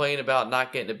want to complain about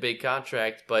not getting a big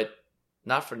contract, but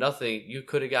not for nothing, you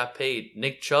could have got paid.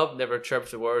 Nick Chubb never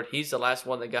chirps a word. He's the last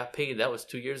one that got paid. That was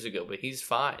 2 years ago, but he's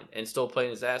fine and still playing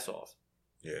his ass off.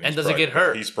 Yeah, and doesn't get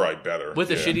hurt. He's probably better.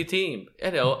 With a shitty team.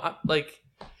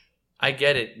 I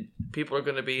get it. People are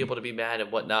going to be able to be mad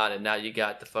and whatnot, and now you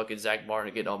got the fucking Zach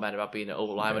Martin getting all mad about being an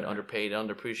O-lineman, underpaid,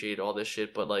 underappreciated, all this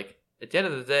shit. But, at the end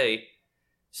of the day,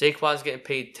 Saquon's getting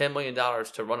paid $10 million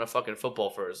to run a fucking football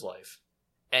for his life.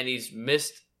 And he's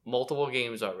missed multiple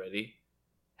games already.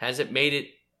 Hasn't made it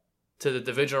to the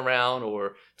divisional round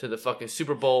or to the fucking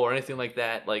Super Bowl or anything like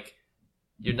that.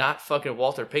 You're not fucking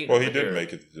Walter Payton. Well, he did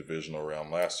make it to the divisional round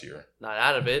last year. Not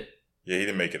out of it. Yeah, he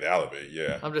didn't make it out of it,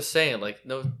 yeah. I'm just saying,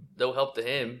 no help to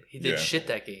him. He did shit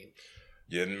that game.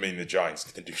 Yeah, I mean, the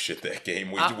Giants didn't do shit that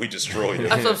game. We destroyed him.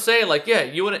 That's what I'm saying.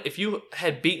 If you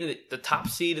had beaten the top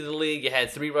seed in the league, you had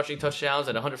 3 rushing touchdowns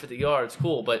and 150 yards,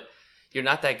 cool, but you're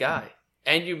not that guy.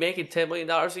 And you're making $10 million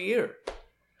a year.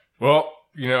 Well,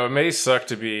 it may suck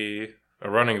to be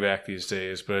a running back these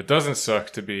days, but it doesn't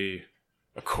suck to be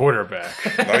a quarterback.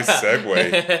 Nice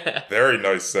segue. Very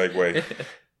nice segue.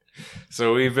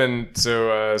 So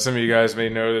some of you guys may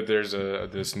know that there's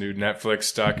this new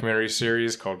Netflix documentary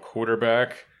series called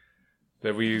Quarterback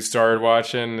that we started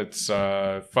watching. It's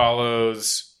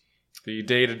follows the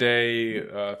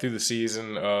day-to-day through the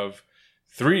season of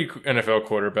 3 NFL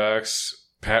quarterbacks: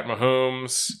 Pat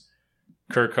Mahomes,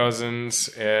 Kirk Cousins,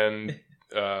 and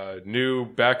new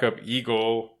backup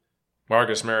Eagle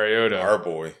Marcus Mariota. Our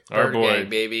boy. Gang,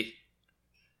 baby.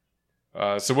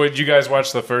 So what, did you guys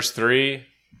watch the first 3?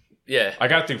 Yeah. I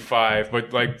got through 5,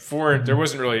 but 4, there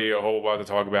wasn't really a whole lot to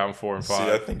talk about in 4 and 5.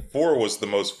 See, I think 4 was the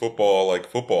most football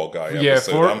guy yeah,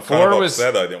 episode. I'm kind of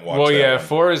upset I didn't watch that. Well, yeah, one.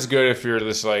 4 is good if you're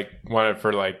just wanted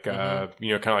for kind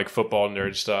of football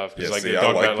nerd stuff. Because they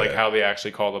talk about how they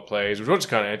actually call the plays, which was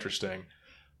kind of interesting.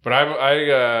 But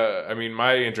I mean,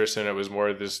 my interest in it was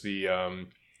more just the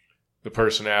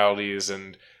personalities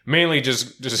and mainly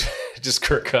just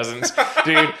Kirk Cousins,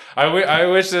 dude. I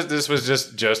wish that this was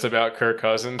just about Kirk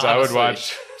Cousins. Honestly. I would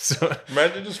watch.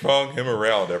 Imagine just following him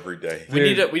around every day.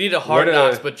 Dude, we need a Hard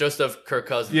Knocks, but just of Kirk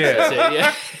Cousins. Yeah, that's it,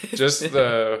 yeah. Just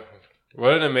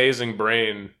what an amazing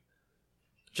brain.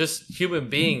 Just human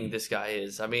being this guy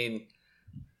is. I mean,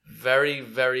 very,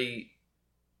 very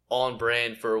on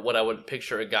brand for what I would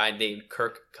picture a guy named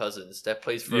Kirk Cousins that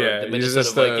plays for the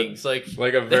Minnesota Vikings.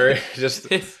 Like a very just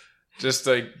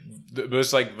the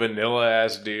most vanilla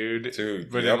ass dude,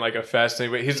 but in a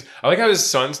fascinating way. I like how his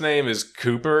son's name is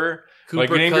Cooper. You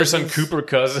named your son Cooper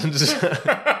Cousins.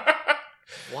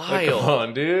 Wild. Come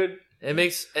on, dude.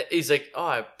 He's like, oh,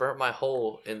 I burnt my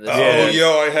hole in this. Oh,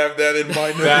 yo, I have that in my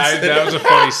notes. that was a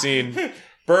funny scene.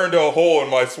 Burned a hole in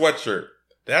my sweatshirt.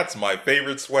 That's my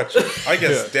favorite sweatshirt. I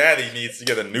guess Daddy needs to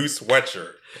get a new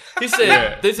sweatshirt. He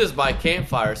said, "This is my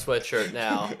campfire sweatshirt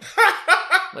now."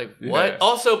 Like, what? Yeah.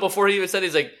 Also, before he even said,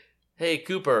 he's like, "Hey,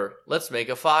 Cooper, let's make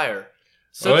a fire."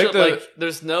 So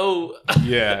there's no.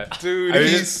 Yeah, dude.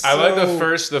 I like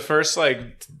the first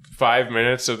like 5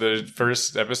 minutes of the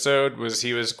first episode was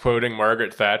he was quoting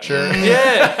Margaret Thatcher.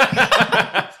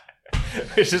 Yeah.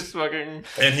 It's just fucking.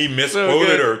 And he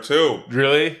misquoted her too.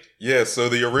 Really? Yeah. So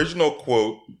the original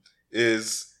quote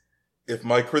is, "If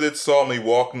my critics saw me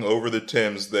walking over the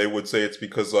Thames, they would say it's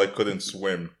because I couldn't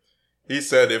swim." He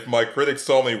said, "If my critics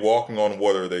saw me walking on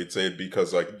water, they'd say it's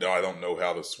because I don't know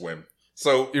how to swim."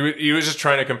 So he was just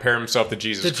trying to compare himself to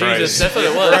Jesus Christ. Jesus, that's what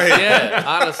it was. Right. Yeah,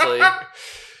 honestly. Like,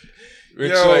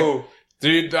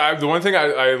 dude, the one thing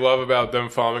I love about them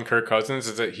following Kirk Cousins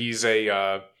is that he's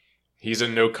a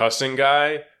no cussing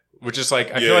guy, which is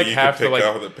like I feel like half the white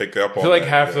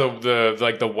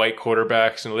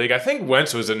quarterbacks in the league. I think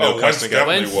Wentz was a no cussing guy.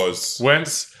 Wentz definitely was.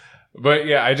 Wentz. But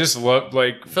yeah, I just love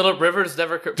like Phillip Rivers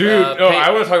never. Dude, I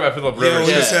want to talk about Phillip Rivers.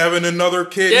 He's just having another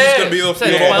kid. He's gonna be the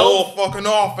whole fucking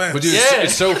offense. But dude,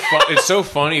 it's so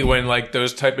funny when like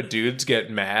those type of dudes get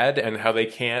mad and how they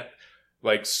can't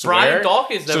like swear. Brian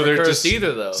Dawkins never cursed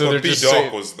either, though. So they're just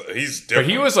he's different. But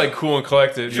he was like cool and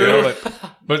collected, you know.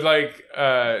 But like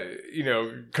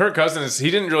Kirk Cousins,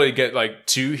 he didn't really get like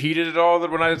too heated at all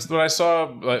when I saw.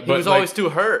 But he was always too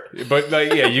hurt. But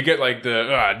like you get like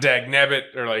the dag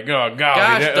nabbit or like oh god,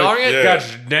 gosh darn it,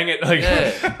 gosh dang it, like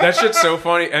that shit's so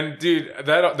funny. And dude,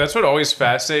 that's what always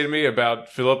fascinated me about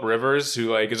Phillip Rivers,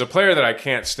 who like is a player that I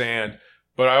can't stand,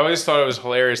 but I always thought it was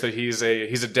hilarious that he's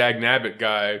a dag nabbit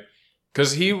guy.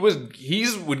 Because he would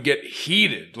get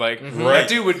heated. Like, that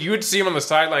dude you would see him on the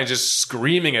sidelines just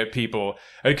screaming at people.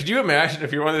 Like, could you imagine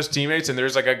if you're one of those teammates and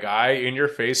there's like a guy in your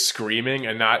face screaming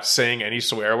and not saying any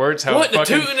swear words? How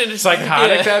fucking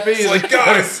psychotic that'd be? It's like,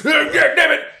 guys,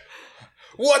 damn it!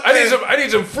 I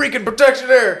need some freaking protection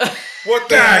there. What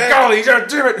the heck? Golly, damn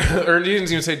it! Or he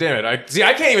didn't even say damn it. I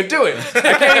can't even do it.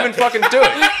 I can't even fucking do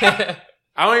it.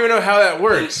 I don't even know how that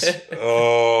works.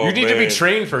 Oh, you need to be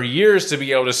trained for years to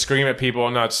be able to scream at people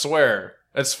and not swear.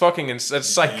 That's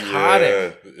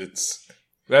psychotic. Yeah,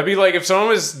 that'd be like if someone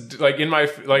was like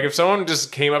if someone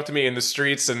just came up to me in the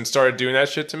streets and started doing that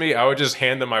shit to me, I would just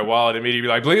hand them my wallet and immediately be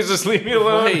like, "Please just leave me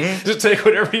alone. Right. Just take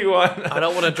whatever you want. I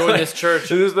don't want to join this church."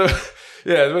 This is the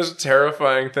most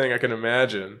terrifying thing I can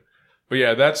imagine. But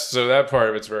yeah, that part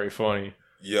of it's very funny.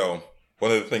 Yo,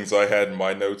 one of the things I had in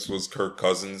my notes was Kirk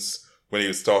Cousins when he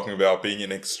was talking about being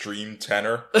an extreme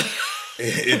tenor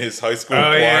in his high school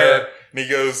choir. Yeah. And he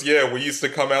goes, "Yeah, we used to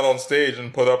come out on stage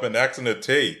and put up an X and a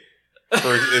T.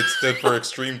 It stood for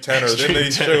extreme tenor." Then they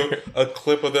show a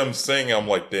clip of them singing. I'm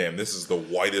like, damn, this is the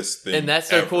whitest thing. And that's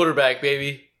their quarterback,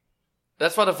 baby.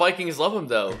 That's why the Vikings love him,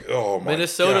 though. Oh, my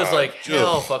Minnesota's God. like,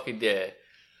 hell fucking yeah.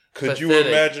 Could you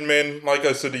imagine, man, like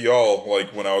I said to y'all,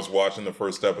 like when I was watching the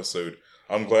first episode,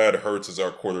 I'm glad Hurts is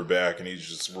our quarterback, and he's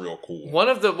just real cool. One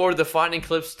of the more defining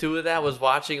clips, too, of that was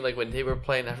watching, like, when they were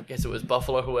playing, I guess it was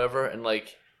Buffalo or whoever, and,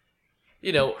 like,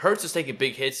 you know, Hurts is taking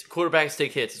big hits. Quarterbacks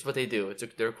take hits. It's what they do.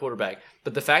 They're a quarterback.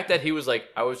 But the fact that he was like,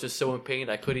 I was just so in pain,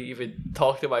 I couldn't even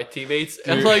talk to my teammates.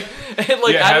 Dude.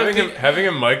 Having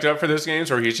him mic'd up for those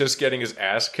games where he's just getting his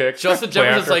ass kicked. Justin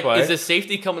Jefferson's like, is this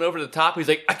safety coming over the top? He's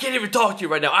like, I can't even talk to you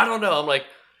right now. I don't know. I'm like,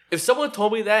 if someone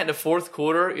told me that in the fourth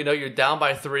quarter, you know, you're down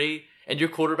by 3 and your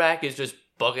quarterback is just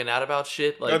bugging out about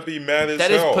shit, like, I'd be mad as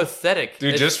that hell. Is pathetic.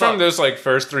 Dude, just from those like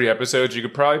first 3 episodes, you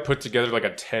could probably put together like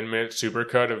a 10-minute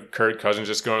supercut of Kirk Cousins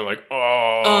just going like,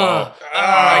 I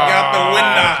got the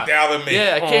wind knocked out of me.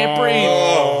 Yeah, I can't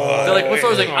breathe. They're like, what's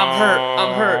wrong? I was like,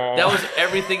 I'm hurt. That was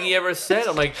everything he ever said.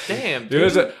 I'm like, damn,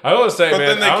 dude. I will say, but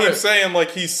man, then they keep saying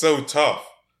like he's so tough.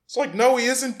 It's like, no, he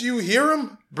isn't. Do you hear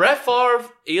him? Brett Favre,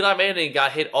 Eli Manning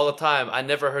got hit all the time. I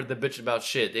never heard them bitch about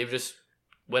shit. They've just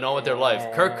went on with their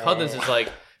life. Kirk Cousins is like,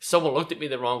 someone looked at me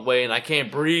the wrong way and I can't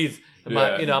breathe.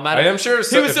 I'm sure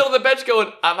he was still on the bench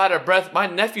going, I'm out of breath. My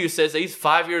nephew says that he's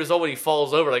 5 years old when he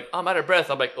falls over. Like, I'm out of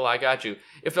breath. I'm like, I got you.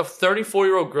 If a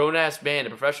 34-year-old grown-ass man, a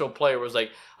professional player, was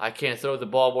like, I can't throw the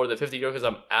ball more than 50 yards because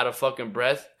I'm out of fucking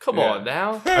breath. Come on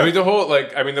now. I mean,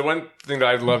 the one thing that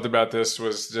I loved about this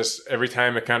was just every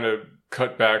time it kind of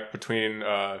cut back between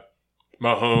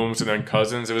Mahomes and then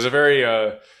Cousins. It was a very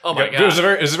oh my God.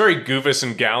 It was a very goofus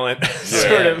and gallant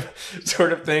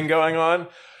sort of thing going on.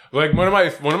 Like one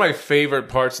of my favorite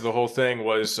parts of the whole thing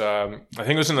was I think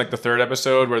it was in like the 3rd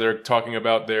episode where they're talking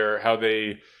about how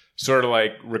they sort of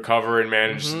like recover and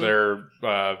manage their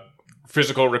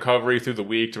physical recovery through the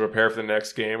week to prepare for the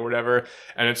next game or whatever.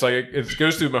 And it's like it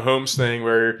goes through Mahomes' thing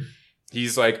where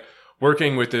he's like,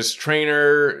 working with this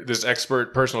trainer, this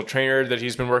expert personal trainer that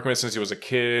he's been working with since he was a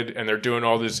kid, and they're doing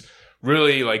all this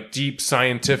really like deep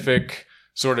scientific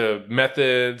sort of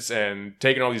methods and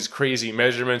taking all these crazy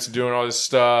measurements and doing all this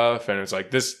stuff. And it's like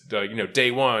this,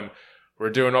 day one, we're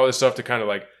doing all this stuff to kind of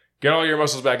like get all your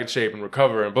muscles back in shape and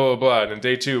recover and blah, blah, blah. And then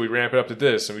day two, we ramp it up to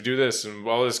this and we do this and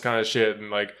all this kind of shit.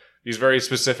 And like these very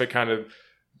specific kind of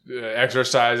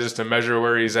exercises to measure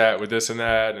where he's at with this and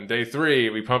that. And day three,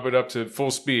 we pump it up to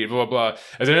full speed, blah, blah, blah.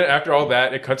 And then after all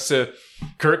that, it cuts to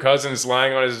Kirk Cousins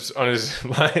lying on his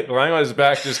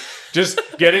back, just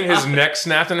getting his neck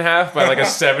snapped in half by like a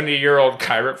 70-year-old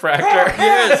chiropractor.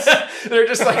 Yes. They're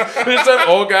just like, there's some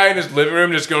old guy in his living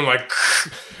room just going like,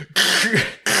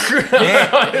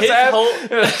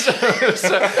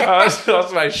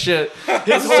 that's my shit.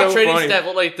 His whole training staff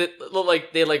looked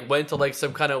like they went to like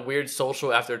some kind of weird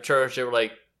social after church. They were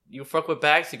like, "You fuck with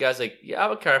backs?" The guy's like, "Yeah,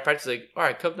 I'm a chiropractor." He's like, "All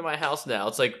right, come to my house now."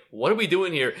 It's like, what are we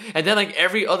doing here? And then like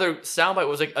every other soundbite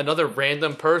was like another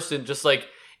random person just like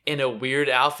in a weird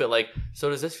outfit. Like, so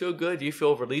does this feel good? Do you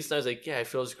feel released? And I was like, yeah, it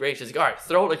feels great. She's like, all right,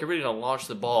 throw it like you're ready to launch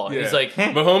the ball. And he's like,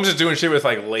 Mahomes is doing shit with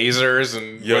like lasers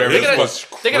and whatever. They got a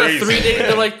 3-day.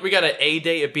 They're like, we got an A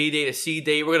day, a B day, a C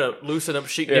day. We're gonna loosen up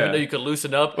shit. Even though you could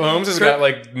loosen up. Mahomes has got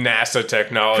like NASA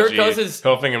technology Kirk Cousins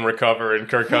helping him recover, and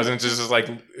Kirk Cousins is just like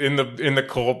in the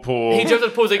cold pool. He jumped in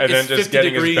the pool, like, and then it's just 50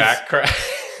 getting degrees. his back cracked.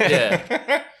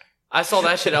 Yeah. I saw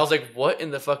that shit. I was like, what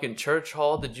in the fucking church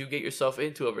hall did you get yourself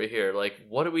into over here? Like,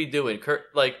 what are we doing?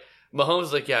 Mahomes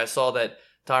was like, yeah, I saw that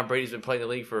Tom Brady's been playing the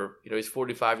league for, he's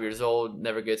 45 years old,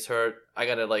 never gets hurt. I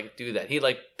got to, like, do that. He,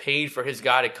 like, paid for his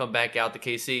guy to come back out to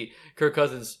KC. Kirk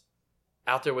Cousins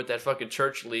out there with that fucking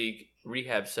church league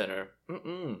rehab center.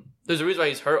 There's a reason why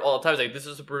he's hurt all the time. He's like, this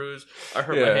is a bruise. I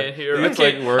hurt my hand here. It's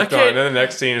like worked on. And then the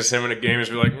next scene is him in a game. He's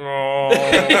like, oh.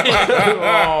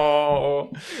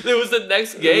 It was the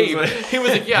next game. He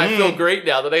was like, yeah, I feel great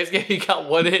now. The next game, he got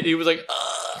one hit. He was like,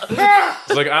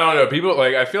 It's like, I don't know. People,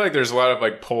 like, I feel like there's a lot of,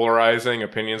 like, polarizing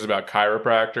opinions about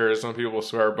chiropractors. Some people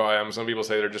swear by them. Some people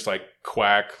say they're just, like,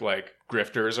 quack, like,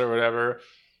 grifters or whatever.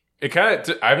 It kind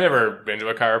of, I've never been to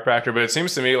a chiropractor, but it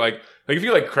seems to me like if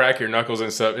you like crack your knuckles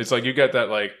and stuff, it's like you get that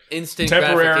like instant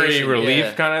temporary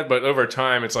relief kind of, but over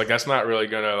time it's like that's not really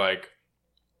gonna like.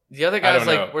 The other guy's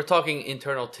like, we're talking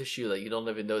internal tissue that you don't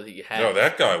even know that you have. No,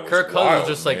 that guy was Kirk Cousins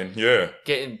was just man.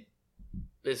 getting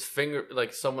his finger,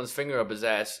 like someone's finger up his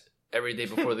ass every day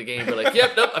before the game. But like,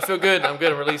 yep, nope, I feel good. I'm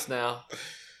good. I'm released now.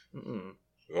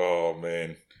 Oh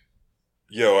man,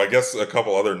 I guess a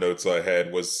couple other notes I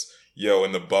had was.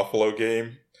 In the Buffalo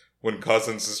game, when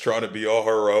Cousins is trying to be all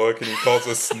heroic and he calls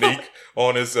a sneak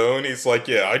on his own, he's like,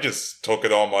 yeah, I just took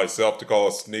it on myself to call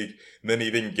a sneak. And then he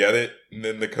didn't get it. And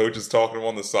then the coach is talking to him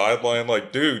on the sideline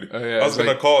like, dude, I was going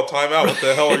to call a timeout. What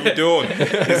the hell are you doing?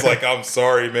 He's like, I'm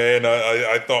sorry, man.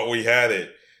 I thought we had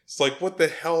it. It's like, what the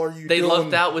hell are you doing? They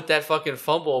lucked out with that fucking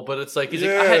fumble, but it's like, he's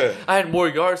like, I had more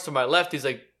yards to my left. He's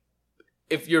like,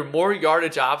 if your more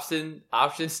yardage option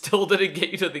still didn't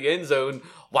get you to the end zone,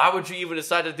 why would you even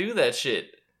decide to do that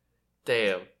shit?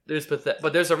 Damn.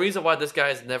 But there's a reason why this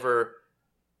guy's never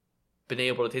been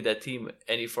able to take that team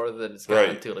any further than it's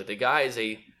gotten to. Like, the guy is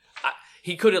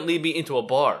he couldn't lead me into a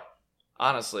bar.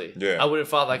 Honestly. Yeah. I wouldn't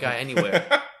follow that guy anywhere.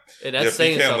 And that's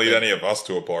saying something. If he can't lead any of us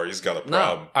to a bar, he's got a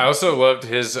problem. I also loved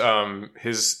his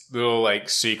little like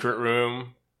secret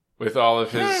room with all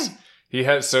of his he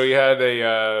had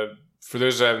a for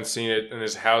those who haven't seen it, in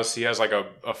his house, he has like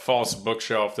a false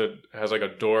bookshelf that has like a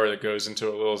door that goes into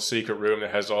a little secret room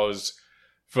that has all his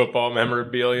football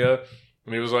memorabilia.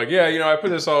 And he was like, I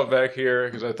put this all back here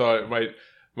because I thought it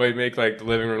might make like the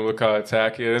living room look kind of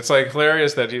tacky. And it's like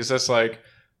hilarious that he's just like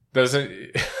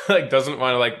doesn't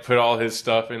want to like put all his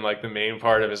stuff in like the main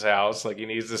part of his house. Like he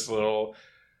needs this little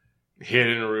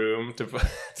hidden room to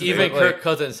even Kirk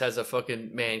Cousins has a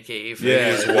fucking man cave.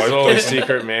 Yeah, his wife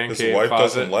secret man cave. His wife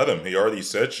closet. Doesn't let him. He already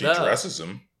said she dresses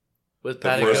him. With the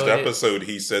first episode,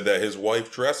 he said that his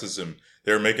wife dresses him.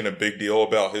 They were making a big deal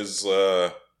about his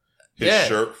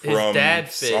shirt from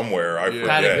somewhere. I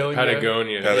forget.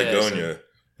 Patagonia.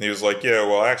 He was like,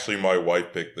 actually, my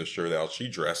wife picked this shirt out. She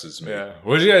dresses me. Yeah.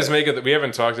 What did you guys make of it? We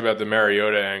haven't talked about the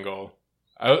Mariota angle.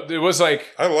 It was like...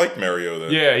 I liked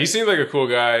Mariota. Yeah, he seemed like a cool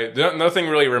guy. Nothing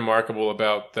really remarkable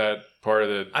about that part of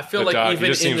the I feel like doc. even he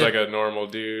just seems like a normal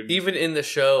dude. Even in the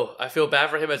show, I feel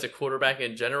bad for him as a quarterback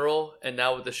in general. And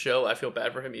now with the show, I feel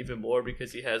bad for him even more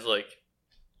because he has like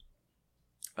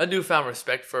a newfound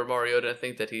respect for Mariota. I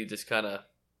think that he just kind of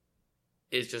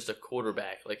is just a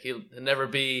quarterback. Like he'll never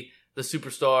be the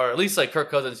superstar. At least like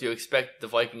Kirk Cousins, you expect the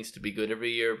Vikings to be good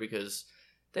every year because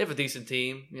they have a decent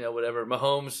team. Whatever.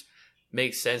 Mahomes...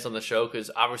 makes sense on the show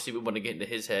because obviously we want to get into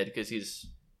his head because he's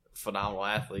a phenomenal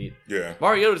athlete. Yeah.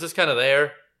 Mariota's just kind of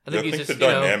there. I think the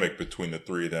dynamic between the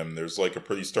three of them, there's like a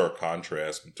pretty stark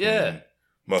contrast between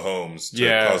Mahomes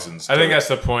to Cousins. I think that's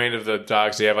the point of the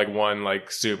docs. They have like one like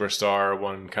superstar,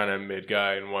 one kind of mid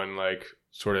guy, and one like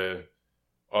sort of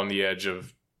on the edge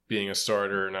of being a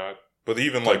starter or not. But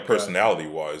even like personality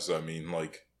wise, I mean,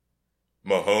 like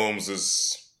Mahomes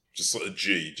is just a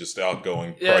G, just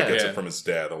outgoing. Probably gets it from his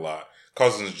dad a lot.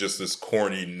 Cousins is just this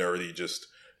corny, nerdy, just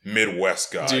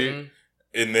Midwest guy. Dude.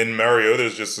 And then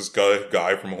Mariota's just this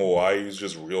guy from Hawaii who's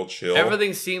just real chill.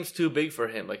 Everything seems too big for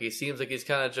him. Like he seems like he's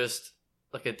kind of just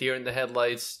like a deer in the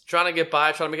headlights, trying to get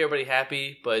by, trying to make everybody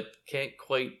happy, but can't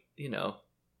quite, Do you know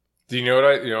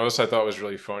what what I thought was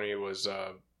really funny was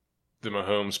the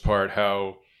Mahomes part,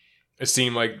 how it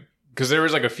seemed like, because there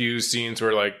was like a few scenes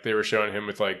where like they were showing him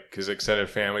with like his extended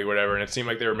family, whatever, and it seemed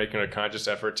like they were making a conscious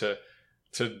effort to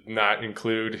not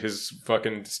include his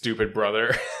fucking stupid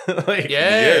brother.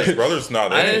 His brother's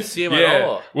not in it. I didn't see him at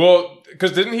all. Well,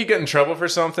 because didn't he get in trouble for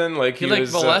something? Like he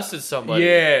was, molested somebody.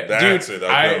 Yeah, that's dude, it.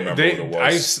 I don't remember what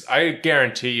it was. I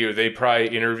guarantee you, they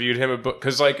probably interviewed him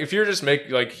because like if you're just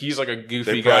he's like a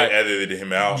goofy they guy. They edited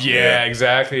him out. Yeah,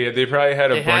 exactly. They probably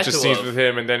had a bunch of scenes with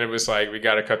him, and then it was like, we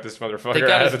got to cut this motherfucker. They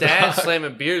got out his dad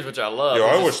slamming beers, which I love. Yo,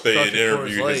 I wish they had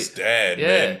interviewed his dad.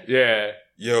 Man. Yeah.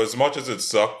 Yo, as much as it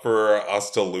sucked for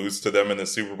us to lose to them in the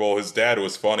Super Bowl, his dad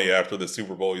was funny after the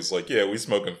Super Bowl. He's like, "Yeah, we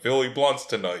smoking Philly blunts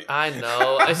tonight." I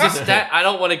know. It's just that I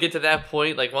don't want to get to that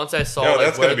point. Like once I saw,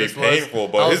 that's gonna be painful.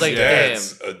 But his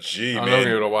dad's a G, man. I'm not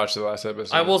able to watch the last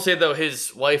episode. I will say though,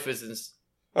 his wife is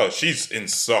she's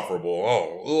insufferable.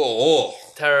 Oh,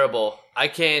 terrible. I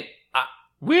can't.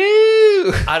 Woo!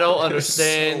 I don't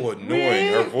understand. So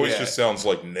annoying. Her voice just sounds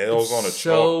like nails on a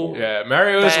chalkboard. Yeah,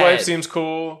 Mario's wife seems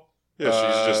cool. Yeah,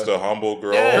 she's just a humble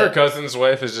girl. Yeah. Her cousin's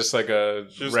wife is just like a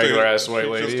regular-ass white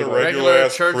lady. Just a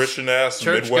regular-ass, Christian-ass,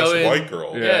 Midwest white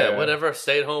girl. Yeah, whatever.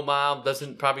 Stay-at-home mom,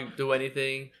 doesn't probably do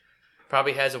anything.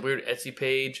 Probably has a weird Etsy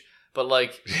page. But,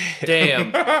 like,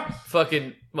 damn,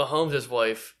 fucking Mahomes'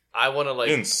 wife, I want to, like...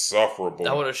 insufferable.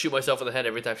 I want to shoot myself in the head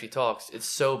every time she talks. It's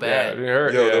so bad.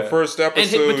 The first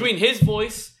episode... And between his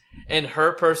voice and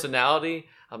her personality,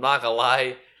 I'm not going to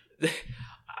lie...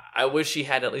 I wish he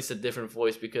had at least a different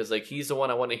voice because, like, he's the one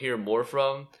I want to hear more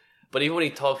from. But even when he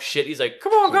talks shit, he's like,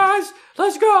 "Come on, guys,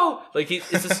 let's go!" Like, it's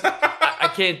just, I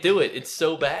can't do it. It's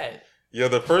so bad. Yeah,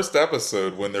 the first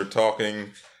episode when they're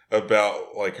talking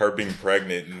about, like, her being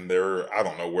pregnant and I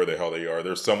don't know where the hell they are.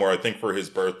 They're somewhere, I think, for his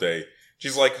birthday.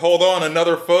 She's like, "Hold on,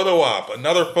 another photo op.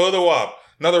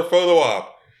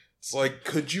 It's like,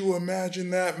 could you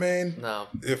imagine that, man? No.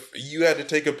 If you had to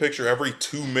take a picture every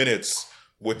 2 minutes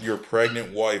with your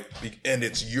pregnant wife, and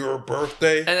it's your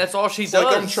birthday. And that's all she does.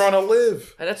 Like, I'm trying to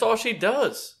live. And that's all she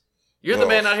does. You're the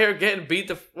man out here getting beat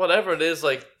to whatever it is.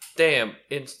 Like, damn.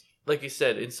 Like you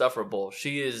said, insufferable.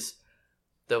 She is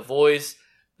the voice,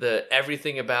 the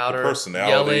everything about her.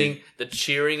 Personality. Yelling. The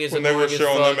cheering is annoying. When they were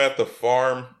showing them at the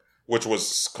farm, which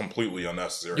was completely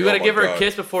unnecessary. You got to give her a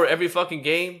kiss before every fucking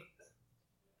game?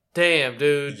 Damn,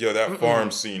 dude. Yo, that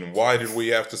farm scene. Why did we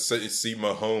have to see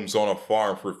Mahomes on a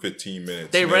farm for 15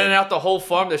 minutes? They rented out the whole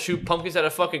farm to shoot pumpkins at a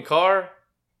fucking car?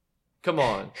 Come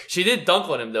on. She did dunk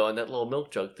on him, though, in that little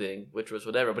milk jug thing, which was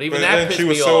whatever. But even that pissed me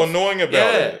off. She was so annoying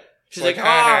about it. She's like,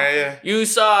 you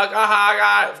suck.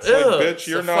 God. It's like, bitch,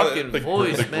 you're not the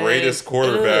greatest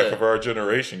quarterback of our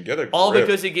generation. Get a grip. All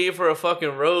because he gave her a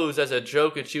fucking rose as a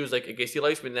joke, and she was like, I guess he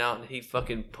likes me now, and he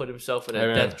fucking put himself in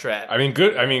a death trap. I mean,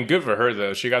 good for her,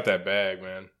 though. She got that bag,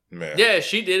 man. Yeah,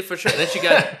 she did, for sure. And then she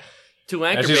got 2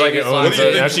 anchor babies.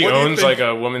 Now she owns like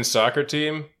a women's soccer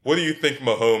team. What do you think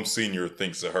Mahomes Sr.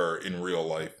 thinks of her in real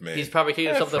life, man? He's probably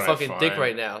kicking himself in the fucking dick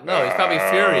right now. No, he's probably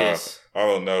furious. I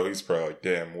don't know. He's probably like,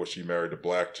 damn, wish he married a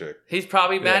black chick. He's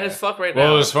probably mad as fuck right now.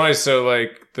 Well, it was funny. So,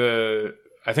 like,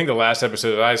 I think the last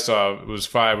episode that I saw was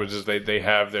 5, which is they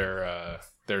have their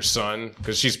son,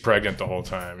 because she's pregnant the whole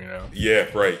time, Yeah,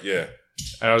 right, yeah.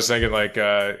 And I was thinking, like,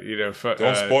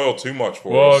 don't spoil too much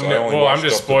for us. I'm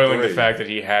just spoiling the fact that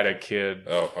he had a kid.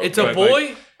 Oh, okay. It's a boy?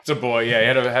 Like, it's a boy, yeah. He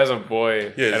has a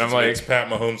boy. Yeah, and I'm like, it's Pat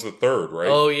Mahomes III, right?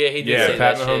 Oh, yeah, he did say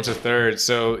Pat that Mahomes shit. III.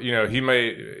 So, he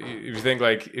might, if you think,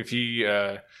 like, if he,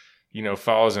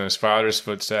 follows in his father's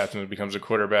footsteps and becomes a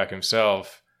quarterback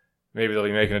himself, maybe they'll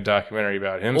be making a documentary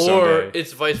about him someday. Or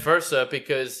it's vice versa,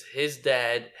 because his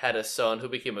dad had a son who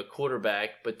became a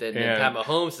quarterback, but then Pat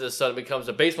Mahomes' his son becomes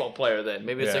a baseball player then.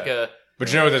 Maybe it's like a...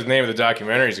 But you know what the name of the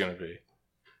documentary is going to be?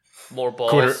 More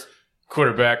balls.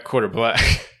 Quarterback, quarter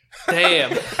black.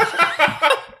 Damn.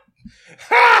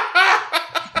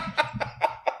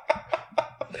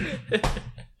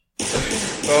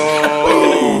 Oh.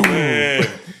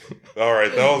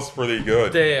 was pretty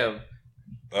good. Damn.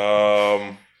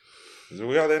 Do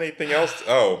we got anything else?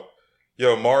 Oh,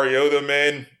 yo, Mariota,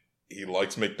 man, he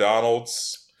likes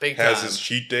McDonald's. Big time. Has his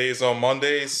cheat days on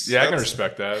Mondays. Yeah, I can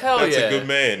respect that. Hell That's yeah. a good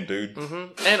man, dude.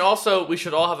 Mm-hmm. And also, we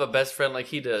should all have a best friend like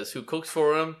he does, who cooks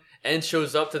for him and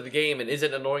shows up to the game and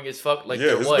isn't annoying as fuck like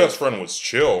Yeah, his best friend was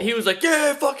chill. He was like,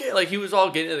 yeah, fuck it. Like, he was all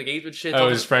getting into the games and shit. Oh,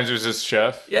 his friend was his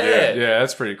chef? Yeah. Yeah,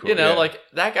 that's pretty cool. You know, yeah. like,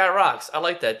 that guy rocks. I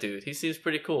like that dude. He seems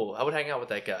pretty cool. I would hang out with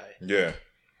that guy. Yeah.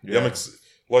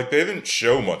 Like, they didn't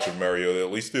show much of Mariota, at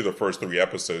least through the first 3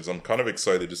 episodes. I'm kind of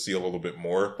excited to see a little bit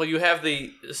more. Well, you have the...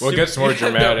 Well, it gets more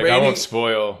dramatic. I won't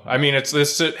spoil. I mean,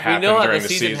 this happened during the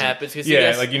season. Happens.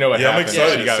 Yeah, like, you know what happens. I'm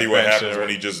excited to see what happens when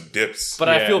he just dips. But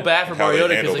I feel bad for Mariota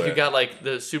because, like, that. you got, like,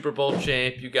 the Super Bowl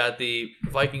champ. You got the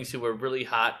Vikings who were really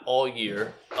hot all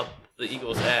year up the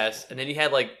Eagles' ass. And then you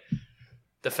had, like,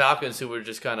 the Falcons who were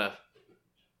just kind of,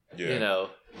 you know...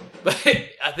 But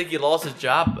I think he lost his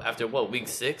job after, week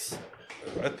 6?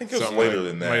 I think it was later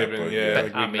than that. Might have been, like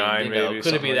week 9 maybe.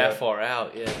 Couldn't be that like far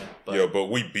out, yeah.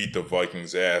 But we beat the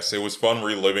Vikings' ass. It was fun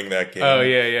reliving that game. Oh,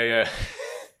 yeah.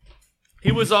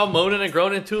 He was all moaning and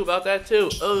groaning, too, about that, too.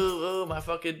 Oh, my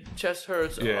fucking chest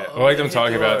hurts. Yeah, I like them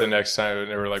talking about it the next time. And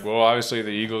they were like, well, obviously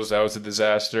the Eagles, that was a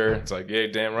disaster. It's like, yeah,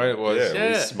 damn right it was.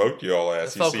 Yeah, we smoked y'all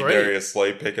ass. You see great. Darius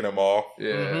Slay picking him off.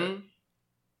 Yeah. Mm-hmm.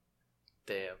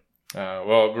 Damn.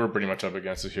 Well, we're pretty much up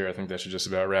against it here. I think that should just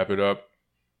about wrap it up.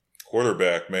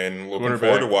 Quarterback, man. Looking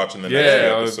forward to watching the next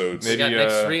episodes. Maybe,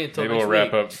 next 3 until maybe next we'll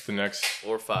wrap week. up the next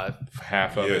or 5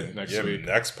 half of it next week.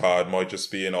 Next pod might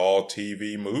just be an all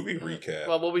TV movie recap.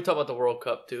 Well, we'll be talking about the World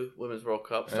Cup too. Women's World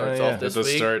Cup starts off this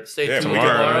week. Stay tuned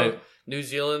tomorrow. Right? New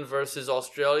Zealand versus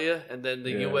Australia, and then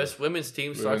the U.S. women's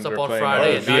team starts up on playing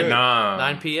Friday at Vietnam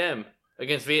 9 p.m.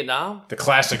 against Vietnam. The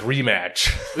classic rematch.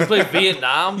 We play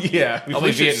Vietnam. Yeah, we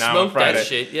play Vietnam smoke on Friday. That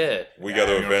shit. Yeah, we got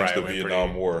to avenge the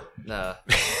Vietnam War. Nah.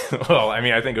 Well, I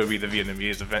mean, I think it would be the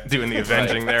Vietnamese doing the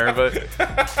avenging there, but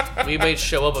we might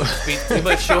show up. We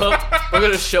might show up. We're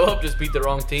gonna show up, just beat the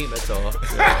wrong team. That's all.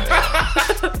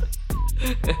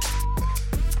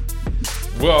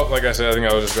 Well, like I said, I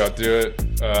think I was just about to do it.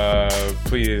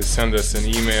 Please send us an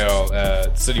email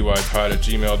at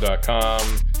citywidepod@gmail.com.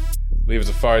 Leave us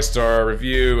a 5-star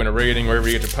review and a rating wherever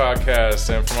you get your podcasts.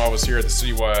 And from all of us here at the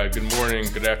Citywide, good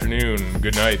morning, good afternoon,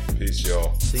 good night. Peace,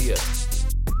 y'all. See ya.